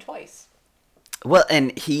hanged him twice. Well,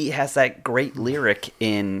 and he has that great lyric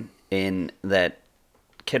in that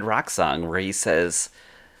Kid Rock song where he says,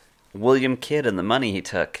 William Kidd and the money he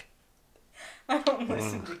took. I don't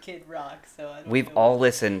listen to Kid Rock, so I don't We've know. all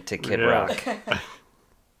listened to Kid Yeah. Rock.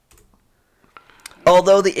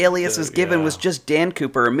 Although the alias was given Yeah. was just Dan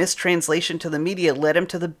Cooper, a mistranslation to the media led him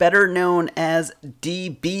to the better known as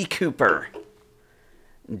D.B. Cooper.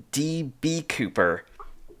 D.B. Cooper.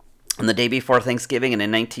 On the day before Thanksgiving and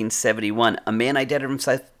in 1971, a man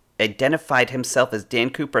identified himself as Dan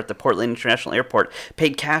Cooper at the Portland International Airport,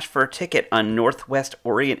 paid cash for a ticket on Northwest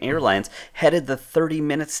Orient Airlines, headed the 30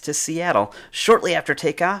 minutes to Seattle. Shortly after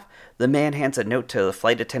takeoff, the man hands a note to the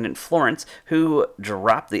flight attendant Florence, who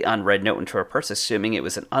dropped the unread note into her purse, assuming it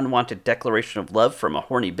was an unwanted declaration of love from a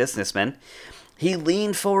horny businessman. He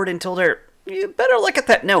leaned forward and told her, "You better look at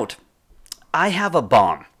that note. I have a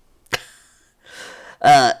bomb."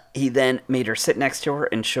 He then made her sit next to her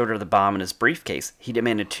and showed her the bomb in his briefcase. He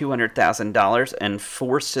demanded $200,000 and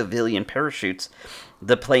 4 civilian parachutes.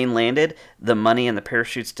 The plane landed, the money and the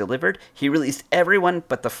parachutes delivered. He released everyone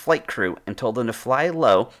but the flight crew and told them to fly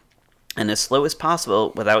low and as slow as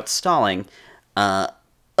possible without stalling. And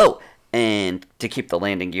to keep the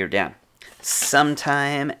landing gear down.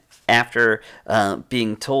 Sometime after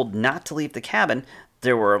being told not to leave the cabin,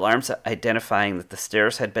 there were alarms identifying that the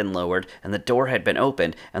stairs had been lowered and the door had been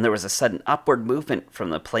opened, and there was a sudden upward movement from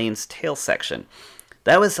the plane's tail section.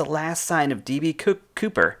 That was the last sign of D.B.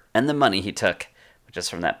 Cooper and the money he took, which is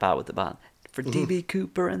from that bot with the bomb. For D.B.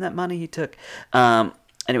 Cooper and that money he took.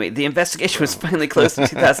 Anyway, the investigation was finally closed in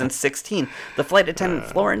 2016. The flight attendant,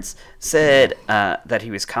 Florence, said that he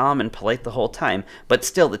was calm and polite the whole time, but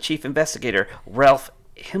still the chief investigator, Ralph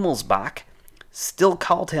Himmelsbach, still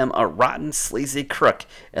called him a rotten, sleazy crook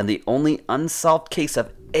and the only unsolved case of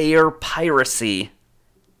air piracy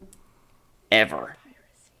ever.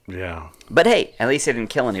 Yeah. But hey, at least he didn't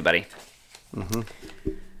kill anybody.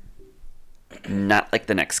 Not like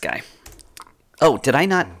the next guy. Oh, did I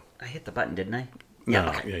not? I hit the button, didn't I? No,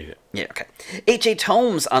 okay. yeah, you did. Yeah, okay. H.H.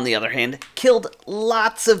 Holmes, on the other hand, killed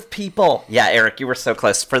lots of people. Yeah, Eric, you were so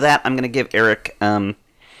close. For that, I'm going to give Eric, I'll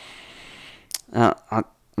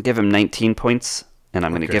give him 19 points, and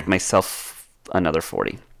I'm going to Okay. give myself another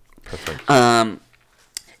 40. Perfect.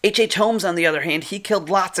 H.H. Holmes, on the other hand, he killed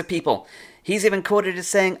lots of people. He's even quoted as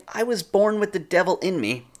saying, "I was born with the devil in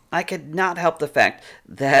me. I could not help the fact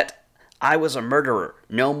that I was a murderer,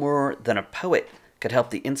 no more than a poet could help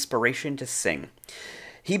the inspiration to sing."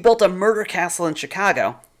 He built a murder castle in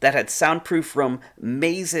Chicago that had soundproof room,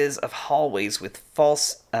 mazes of hallways with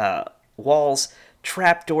false walls,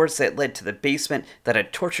 trapdoors that led to the basement that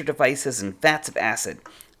had torture devices and vats of acid.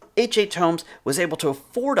 H.H. Holmes was able to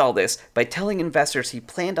afford all this by telling investors he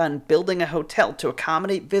planned on building a hotel to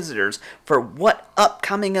accommodate visitors for what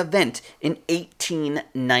upcoming event in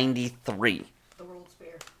 1893? The World's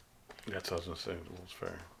Fair. That's what I was going to say. The World's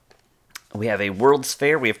Fair. We have a World's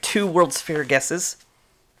Fair. We have 2 World's Fair guesses.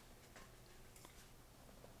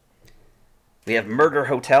 We have Murder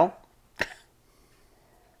Hotel.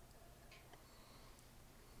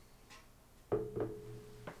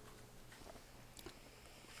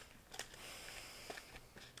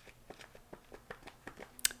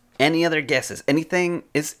 Any other guesses? Anything?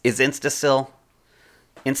 Is Insta still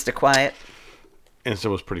Insta quiet?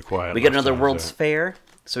 Insta was pretty quiet. We got last another time I was World's there. Fair.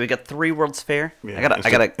 So we got 3 World's Fair. Yeah,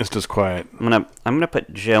 I gotta. Insta's quiet. I'm gonna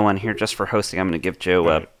put Joe on here just for hosting. I'm gonna give Joe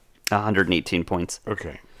Right. 118 points.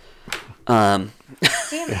 Okay. Damn it,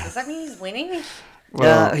 does that mean he's winning?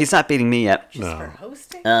 Well, He's not beating me yet. Just no. for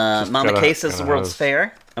hosting? Mama gotta- Case is the gotta World's host.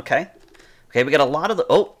 Fair. Okay. Okay, we got a lot of the.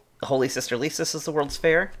 Oh, Holy Sister Lisa's is the World's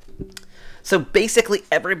Fair. So basically,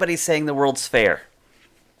 everybody's saying the World's Fair.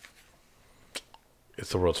 It's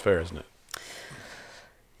the World's Fair, isn't it?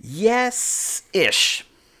 Yes-ish.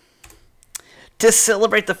 To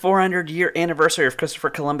celebrate the 400-year anniversary of Christopher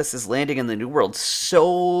Columbus's landing in the New World,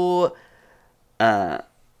 so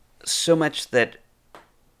much that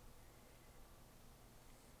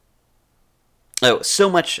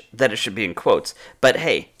it should be in quotes. But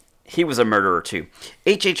hey, he was a murderer too.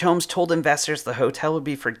 H.H. Holmes told investors the hotel would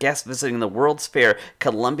be for guests visiting the World's Fair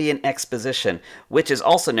Columbian Exposition, which is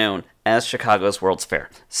also known as Chicago's World's Fair.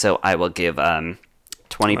 So I will give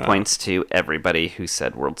 20 points to everybody who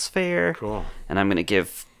said World's Fair. Cool. And I'm going to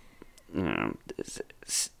give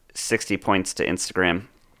 60 points to Instagram.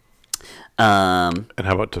 And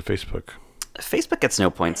how about to Facebook? Facebook gets no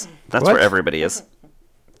points. That's What? where everybody is.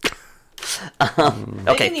 They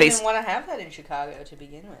Okay, didn't even want to have that in Chicago to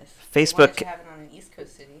begin with. They wanted Facebook to have it on an East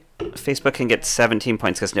Coast city. Facebook can get 17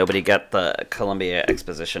 points because nobody got the Columbia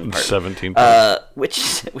Exposition part. 17 points.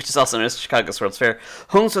 Which is also known as Chicago's World's Fair.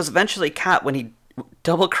 Holmes was eventually caught when he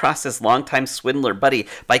double-crossed his longtime swindler buddy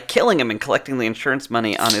by killing him and collecting the insurance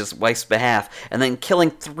money on his wife's behalf, and then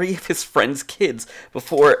killing 3 of his friend's kids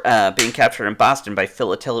before being captured in Boston by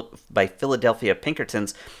Philadelphia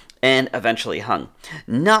Pinkertons and eventually hung.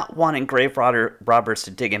 Not wanting grave robbers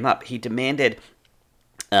to dig him up, he demanded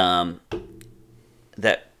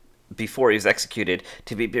that before he was executed,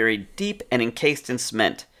 to be buried deep and encased in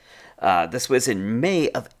cement. This was in May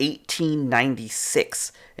of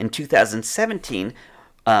 1896. In 2017,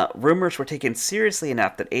 rumors were taken seriously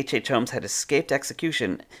enough that H.H. Holmes had escaped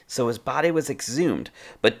execution, so his body was exhumed.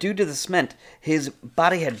 But due to the cement, his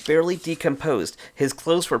body had barely decomposed, his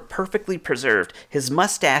clothes were perfectly preserved, his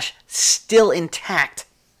mustache still intact,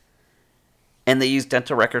 and they used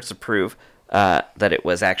dental records to prove that it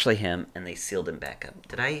was actually him, and they sealed him back up.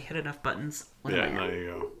 Did I hit enough buttons? What am I Yeah, at? there you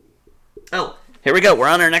go. Oh, here we go. We're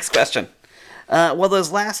on our next question. Well,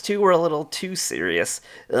 those last 2 were a little too serious.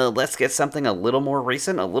 Let's get something a little more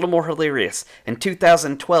recent, a little more hilarious. In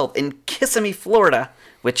 2012, in Kissimmee, Florida,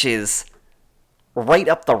 which is right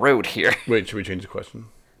up the road here. Wait, should we change the question?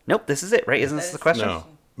 Nope, this is it, right? Isn't this the question? No.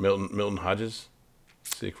 Milton Hodges?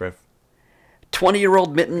 Secret.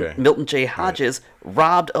 20-year-old Okay. Milton J. Hodges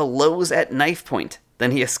robbed a Lowe's at knife point.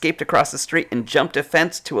 Then he escaped across the street and jumped a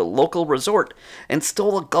fence to a local resort and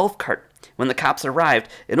stole a golf cart. When the cops arrived,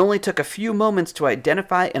 it only took a few moments to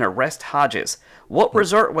identify and arrest Hodges. What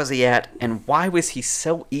resort was he at, and why was he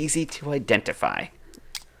so easy to identify?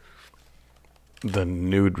 The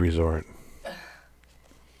Nude Resort.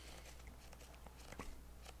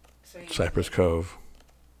 Cypress Cove.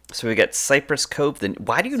 So we got Cypress Cove. Then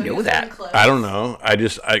why do you know that? I don't know.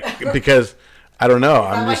 Because I don't know.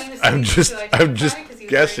 I'm just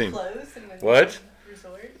guessing. What?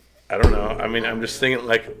 I don't know. I mean, I'm just thinking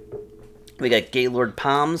like, We got Gaylord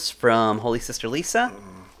Palms from Holy Sister Lisa.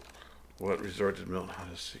 what resort did Milton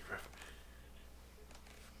Hodges secret?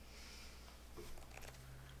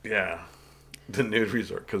 Yeah, the Nude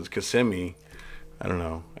Resort. Because Kissimmee, I don't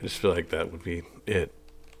know. I just feel like that would be it.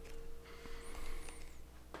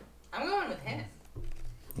 I'm going with him.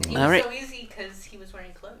 He All was right. so easy because he was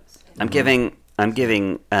wearing clothes. I'm giving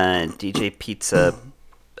DJ Pizza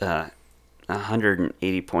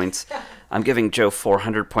 180 points. I'm giving Joe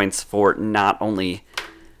 400 points for not only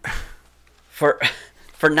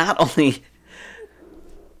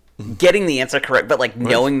getting the answer correct, but like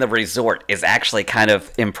knowing the resort is actually kind of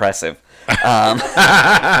impressive.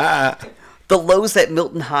 The Lowe's that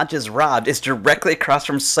Milton Hodges robbed is directly across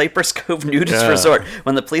from Cypress Cove Nudist Yeah. Resort.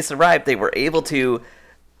 When the police arrived, they were able to,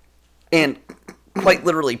 and quite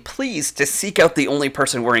literally pleased, to seek out the only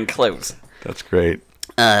person wearing clothes. That's great.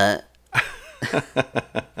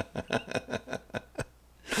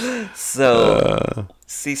 So,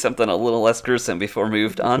 see something a little less gruesome before we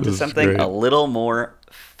moved on to This is something great. a little more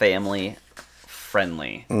family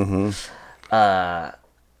friendly.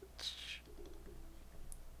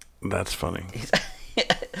 That's funny.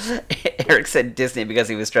 Eric said Disney because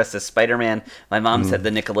he was dressed as Spider-Man. My mom said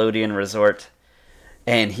the Nickelodeon Resort.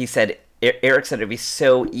 And he said, Eric said it'd be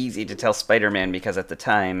so easy to tell Spider-Man because at the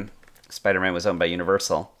time, Spider-Man was owned by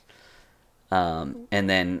Universal. And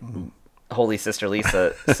then Holy Sister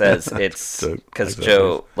Lisa says it's because like that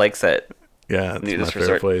Joe likes it. Yeah, it's my Nudist favorite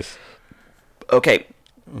resort. place. Okay.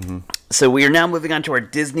 So we are now moving on to our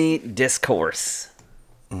Disney discourse.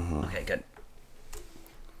 Okay, good.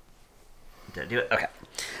 Did I do it? Okay.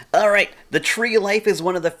 All right. The tree of life is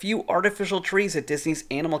one of the few artificial trees at Disney's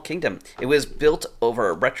Animal Kingdom. It was built over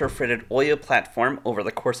a retrofitted oil platform over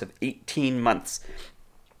the course of 18 months.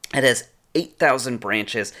 It has 8,000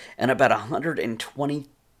 branches and about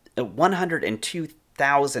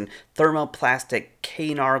 102,000 thermoplastic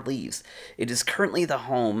Canar leaves. It is currently the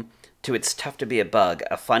home to It's Tough to Be a Bug,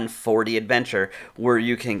 a fun 4D adventure where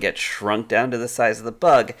you can get shrunk down to the size of the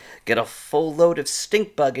bug, get a full load of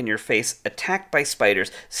stink bug in your face, attacked by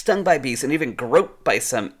spiders, stung by bees, and even groped by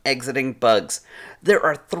some exiting bugs. There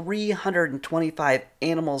are 325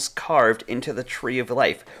 animals carved into the Tree of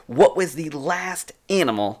Life. What was the last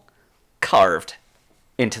animal carved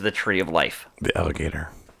into the Tree of Life? The alligator.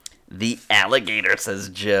 The alligator, says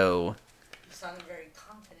Joe. You sounded very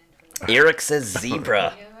confident. Eric says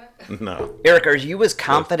zebra. No. Eric, are you as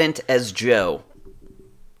confident as Joe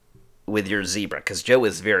with your zebra? Because Joe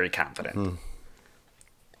is very confident.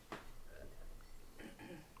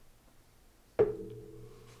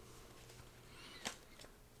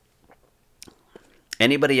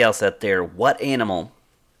 Anybody else out there, what animal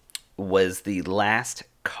was the last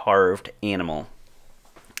carved animal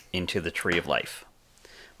into the Tree of Life?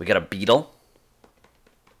 We got a beetle.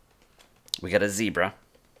 We got a zebra.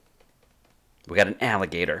 We got an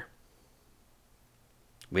alligator.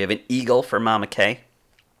 We have an eagle for Mama K.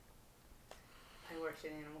 I worked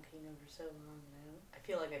in Animal Kingdom for so long, I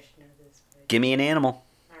feel like I should know this. But Give me an animal.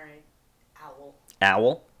 Alright. Owl.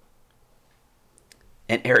 Owl.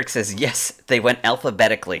 And Eric says, yes, they went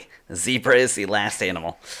alphabetically. Zebra is the last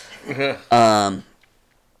animal.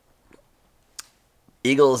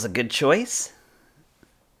 Eagle is a good choice.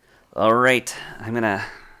 All right.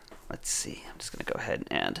 Let's see. I'm just going to go ahead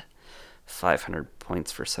and add 500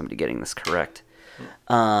 points for somebody getting this correct.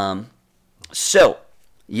 So,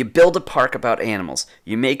 you build a park about animals.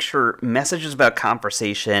 You make sure messages about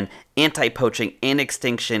conservation, anti-poaching, and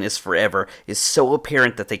extinction is forever is so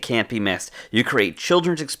apparent that they can't be missed. You create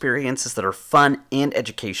children's experiences that are fun and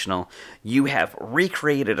educational. You have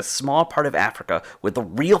recreated a small part of Africa with the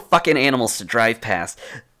real fucking animals to drive past.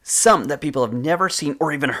 Some that people have never seen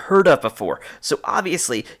or even heard of before. So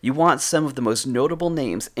obviously, you want some of the most notable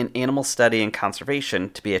names in animal study and conservation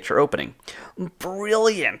to be at your opening.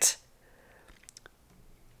 Brilliant!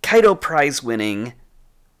 Kaido Prize winning,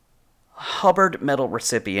 Hubbard Medal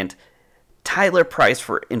recipient, Tyler Prize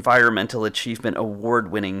for Environmental Achievement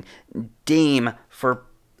Award winning, Dame for,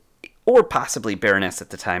 or possibly Baroness at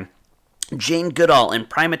the time, Jane Goodall, and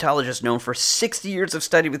primatologist known for 60 years of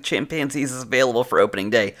study with chimpanzees, is available for opening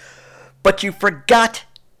day. But you forgot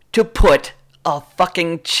to put a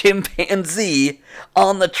fucking chimpanzee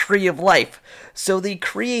on the Tree of Life. So they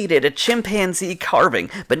created a chimpanzee carving,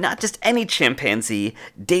 but not just any chimpanzee,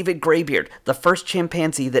 David Greybeard, the first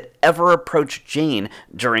chimpanzee that ever approached Jane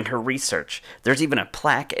during her research. There's even a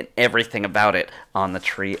plaque and everything about it on the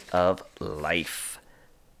Tree of Life.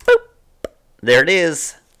 Boop! There it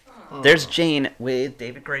is. There's Jane with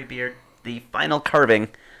David Greybeard, the final carving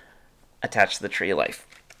attached to the Tree of Life.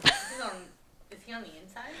 Is he on the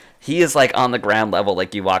inside? He is like on the ground level,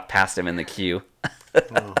 like you walk past him in the queue.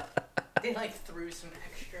 They like threw some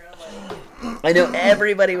extra. I know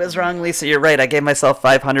everybody was wrong, Lisa. You're right. I gave myself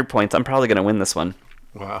 500 points. I'm probably gonna win this one.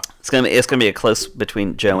 Wow. It's gonna be a close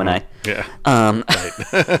between Joe and I. Yeah.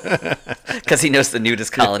 Because he knows the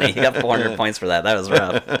nudist colony. He got 400 points for that. That was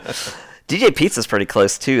rough. DJ Pizza's pretty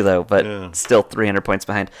close too, though, but still 300 points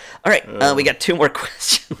behind. All right, we got 2 more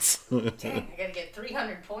questions. Dang, I gotta get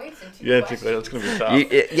 300 points and 2 Yeah, questions. that's gonna be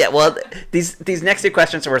tough. Yeah, well, these next 2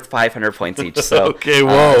 questions are worth 500 points each. So okay,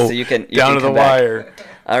 whoa. So you can down to the wire.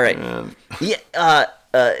 All right.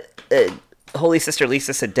 Holy Sister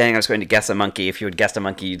Lisa said, "Dang, I was going to guess a monkey. If you had guessed a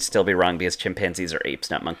monkey, you'd still be wrong because chimpanzees are apes,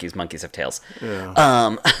 not monkeys. Monkeys have tails."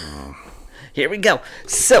 Yeah. Here we go.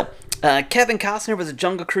 So, Kevin Costner was a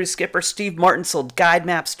Jungle Cruise skipper. Steve Martin sold guide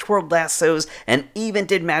maps, twirled lassos, and even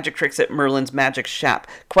did magic tricks at Merlin's Magic Shop.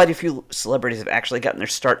 Quite a few celebrities have actually gotten their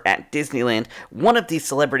start at Disneyland. One of these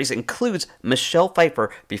celebrities includes Michelle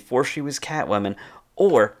Pfeiffer before she was Catwoman,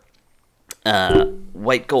 or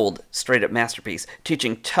White Gold, straight up masterpiece,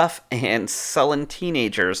 teaching tough and sullen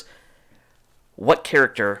teenagers. What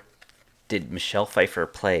character did Michelle Pfeiffer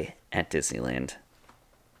play at Disneyland?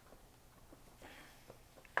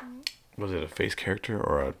 Was it a face character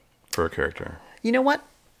or a fur character? You know what?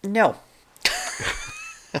 No.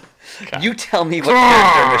 You tell me what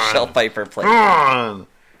character Michelle Pfeiffer played. Come on!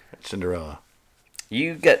 Cinderella.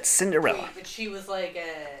 You got Cinderella. Wait, but she was like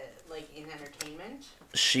in entertainment.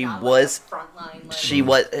 She Not was. Like a frontline, like, She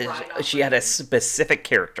was. ride She had a specific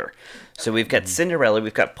character. So we've got Cinderella.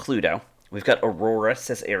 We've got Pluto. We've got Aurora.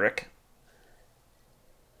 Says Eric.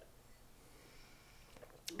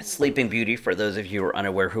 Sleeping Beauty. For those of you who are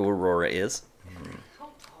unaware who Aurora is. How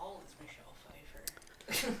tall is Michelle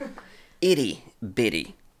Pfeiffer? Itty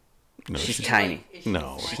bitty. No, She's tiny.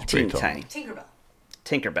 No, She's she's teeny pretty tall. tiny. Tinkerbell.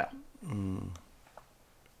 Tinkerbell.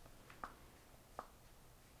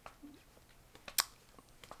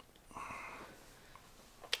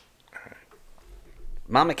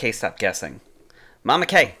 Mama K, stop guessing. Mama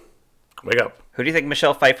K, Wake up. who do you think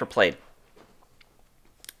Michelle Pfeiffer played?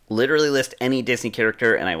 Literally list any Disney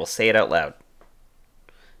character and I will say it out loud.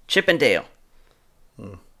 Chip and Dale.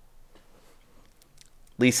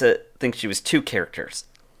 Lisa thinks she was 2 characters.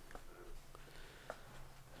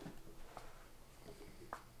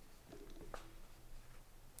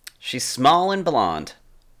 She's small and blonde.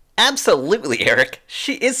 Absolutely, Eric.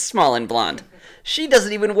 She is small and blonde. She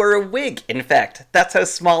doesn't even wear a wig, in fact. That's how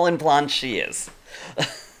small and blonde she is.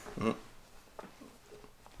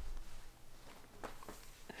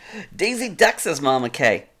 Daisy Duck says Mama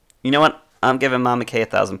K. You know what? I'm giving Mama K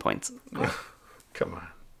 1,000 points. Come on.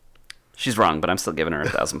 She's wrong, but I'm still giving her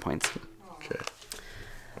 1,000 points. Okay.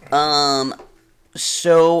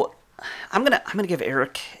 So I'm gonna give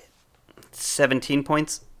Eric 17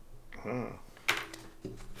 points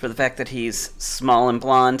for the fact that he's small and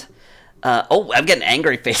blonde. I'm getting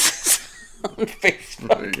angry faces on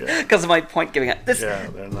Facebook because of my point giving up.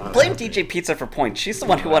 They're not blame happy. DJ Pizza for points. She's the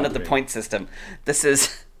one who wanted the point system. This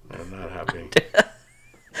is. I'm not happy.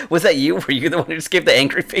 Was that you? Were you the one who just gave the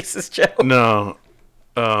angry faces, Joe? No.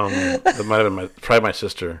 That might have been probably my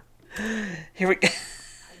sister. Here we go.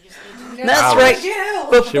 That's Alice.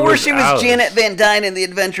 Right. Before she was Alice. Janet Van Dyne in the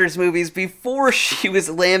Adventures movies, before she was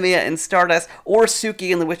Lamia in Stardust, or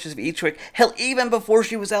Suki in The Witches of Eastwick, hell, even before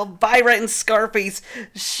she was Elvira in Scarface,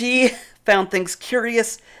 she found things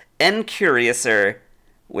curious and curiouser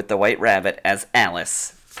with the White Rabbit as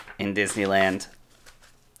Alice in Disneyland.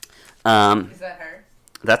 Is that her?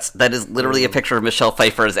 That is literally a picture of Michelle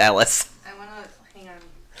Pfeiffer as Alice. I wanna hang on.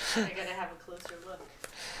 I gotta have a closer look.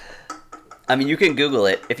 I mean, you can Google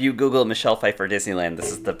it. If you Google Michelle Pfeiffer Disneyland,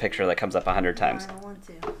 this is the picture that comes up 100 times. I don't want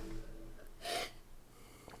to.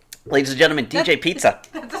 Ladies and gentlemen, DJ Pizza.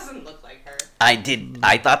 That doesn't look like her.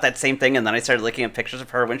 I thought that same thing, and then I started looking at pictures of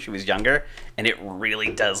her when she was younger, and it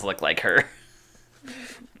really does look like her.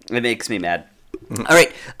 It makes me mad. All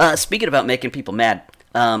right, speaking about making people mad,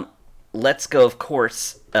 let's go, of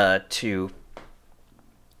course, to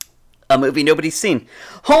a movie nobody's seen.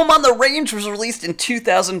 Home on the Range was released in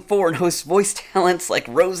 2004 and hosts voice talents like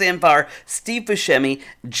Roseanne Barr, Steve Buscemi,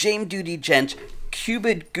 James Duty Dench,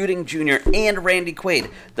 Cuba Gooding Jr., and Randy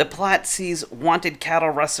Quaid. The plot sees wanted cattle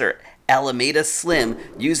rustler Alameda Slim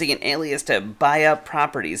using an alias to buy up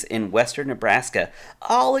properties in western Nebraska,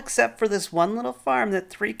 all except for this one little farm that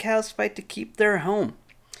 3 cows fight to keep their home.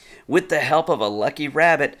 With the help of a lucky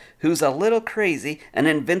rabbit who's a little crazy, an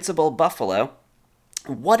invincible buffalo,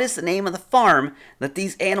 what is the name of the farm that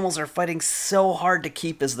these animals are fighting so hard to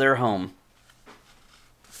keep as their home?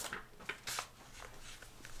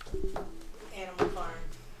 Animal Farm.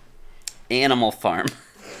 Animal Farm.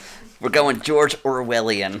 We're going George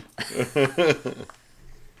Orwellian.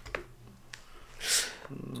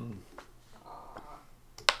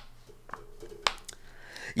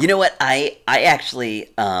 You know what? I actually,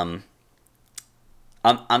 I'm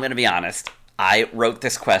going to be honest. I wrote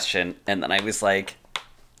this question, and then I was like,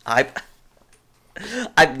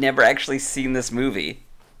 I've never actually seen this movie.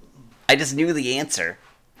 I just knew the answer.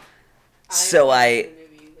 So I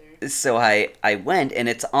went, and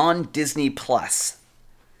it's on Disney Plus.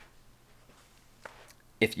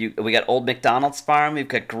 We got Old MacDonald's Farm, we've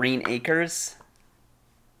got Green Acres.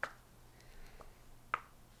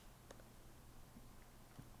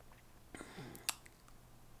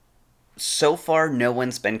 So far, no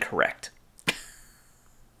one's been correct.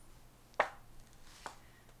 I'm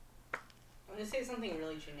gonna say something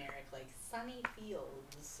really generic, like Sunny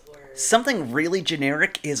Fields, or... Something really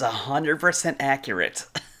generic is 100% accurate.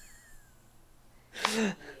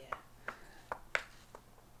 Yeah.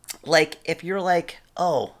 Like, if you're like,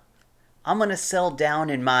 oh, I'm gonna settle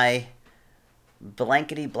down in my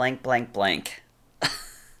blankety blank blank blank.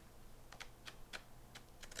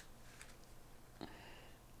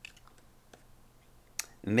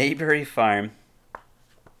 Mayberry Farm.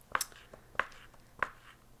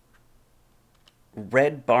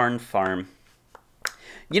 Red Barn Farm.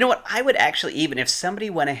 You know what? I would actually, even if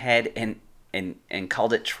somebody went ahead and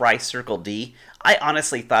called it Tri-Circle D, I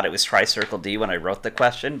honestly thought it was Tri-Circle D when I wrote the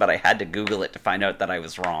question, but I had to Google it to find out that I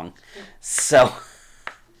was wrong. So,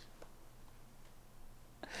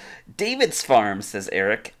 David's Farm, says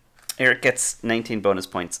Eric. Eric gets 19 bonus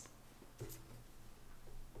points.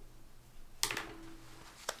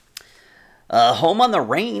 Home on the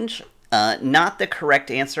Range. Not the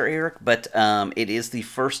correct answer, Eric, but it is the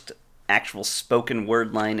first actual spoken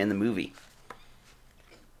word line in the movie.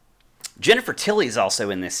 Jennifer Tilly's also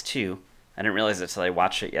in this, too. I didn't realize it until I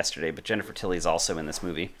watched it yesterday, but Jennifer Tilly's also in this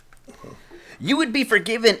movie. You would be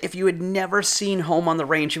forgiven if you had never seen Home on the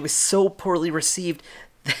Range. It was so poorly received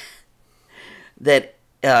that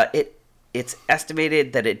it's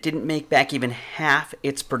estimated that it didn't make back even half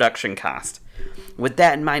its production cost. With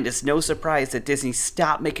that in mind, it's no surprise that Disney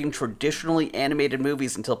stopped making traditionally animated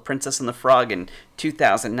movies until Princess and the Frog in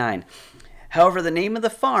 2009. However, the name of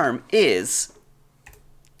the farm is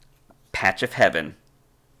Patch of Heaven.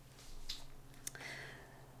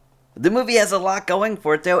 The movie has a lot going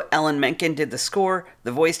for it, though. Alan Menken did the score,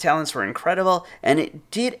 the voice talents were incredible, and it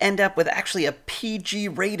did end up with actually a PG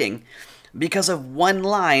rating because of one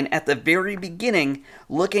line at the very beginning,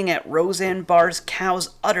 looking at Roseanne Barr's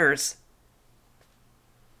cow's udders.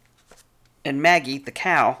 And Maggie, the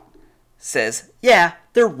cow, says, "Yeah,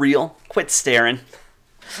 they're real. Quit staring."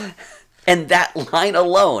 And that line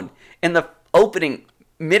alone, in the opening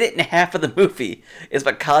minute and a half of the movie, is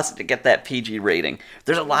what caused it to get that PG rating.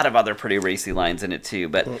 There's a lot of other pretty racy lines in it too,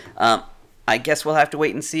 but I guess we'll have to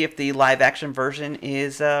wait and see if the live action version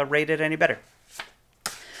is rated any better.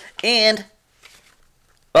 And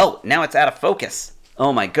now it's out of focus.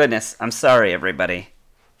 Oh my goodness, I'm sorry everybody,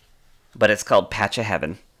 but it's called Patch of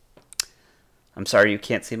Heaven. I'm sorry you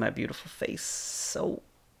can't see my beautiful face. So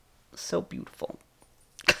beautiful.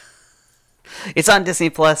 It's on Disney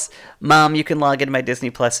Plus. Mom, you can log into my Disney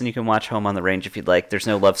Plus and you can watch Home on the Range if you'd like. There's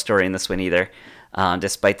no love story in this one either,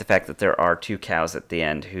 despite the fact that there are 2 cows at the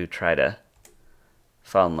end who try to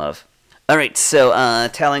fall in love. All right, so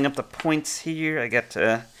tallying up the points here, I got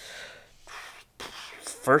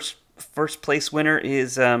first place winner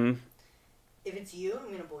is if it's you,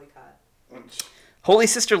 I'm gonna boycott. Holy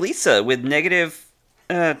Sister Lisa with negative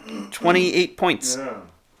 28 points. Yeah.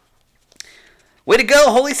 Way to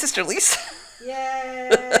go, Holy Sister Lisa!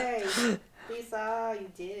 Yay! Lisa, you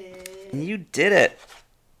did it. You did it.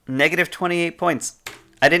 Negative 28 points.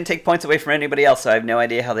 I didn't take points away from anybody else, so I have no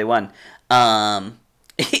idea how they won. Even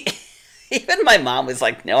my mom was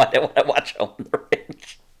like, "No, I don't want to watch Home on the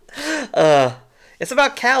Range." It's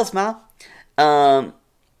about cows, Ma.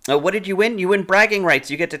 What did you win? You win bragging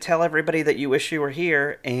rights. You get to tell everybody that you wish you were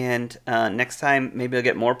here, and next time maybe you'll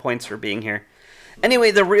get more points for being here.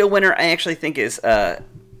 Anyway, the real winner I actually think is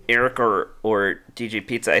Eric or DJ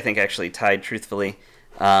Pizza. I think actually tied truthfully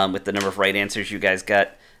with the number of right answers you guys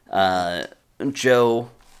got.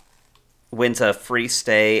 Joe wins a free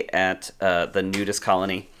stay at the nudist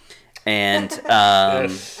colony. And I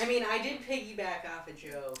mean, I did piggyback off of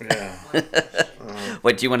Joe. Yeah.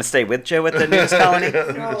 What, do you want to stay with Joe at the nudist colony?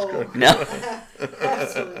 No.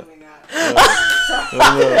 Absolutely not.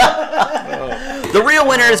 The real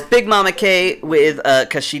winner is Big Mama K with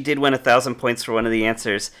because she did win 1,000 points for one of the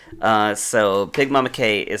answers. So Big Mama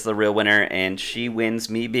K is the real winner, and she wins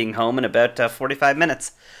me being home in about 45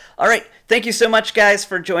 minutes. All right, thank you so much, guys,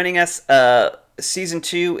 for joining us. Season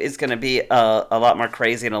 2 is going to be a lot more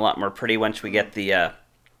crazy and a lot more pretty once we get the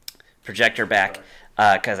projector back,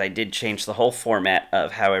 because I did change the whole format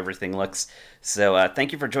of how everything looks. So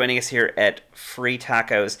thank you for joining us here at Free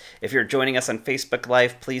Tacos. If you're joining us on Facebook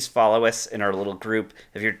Live, please follow us in our little group.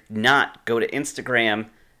 If you're not, go to Instagram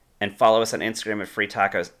and follow us on Instagram at Free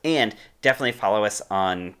Tacos. And definitely follow us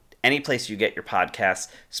on any place you get your podcasts.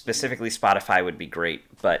 Specifically Spotify would be great,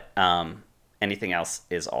 but anything else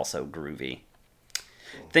is also groovy.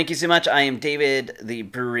 Thank you so much. I am David, the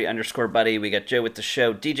brewery_buddy. We got Joe with the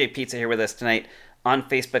show. DJ Pizza here with us tonight. On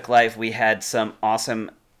Facebook Live, we had some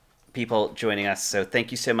awesome people joining us. So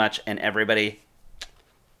thank you so much, and everybody.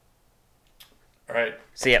 All right.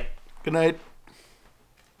 See ya. Good night.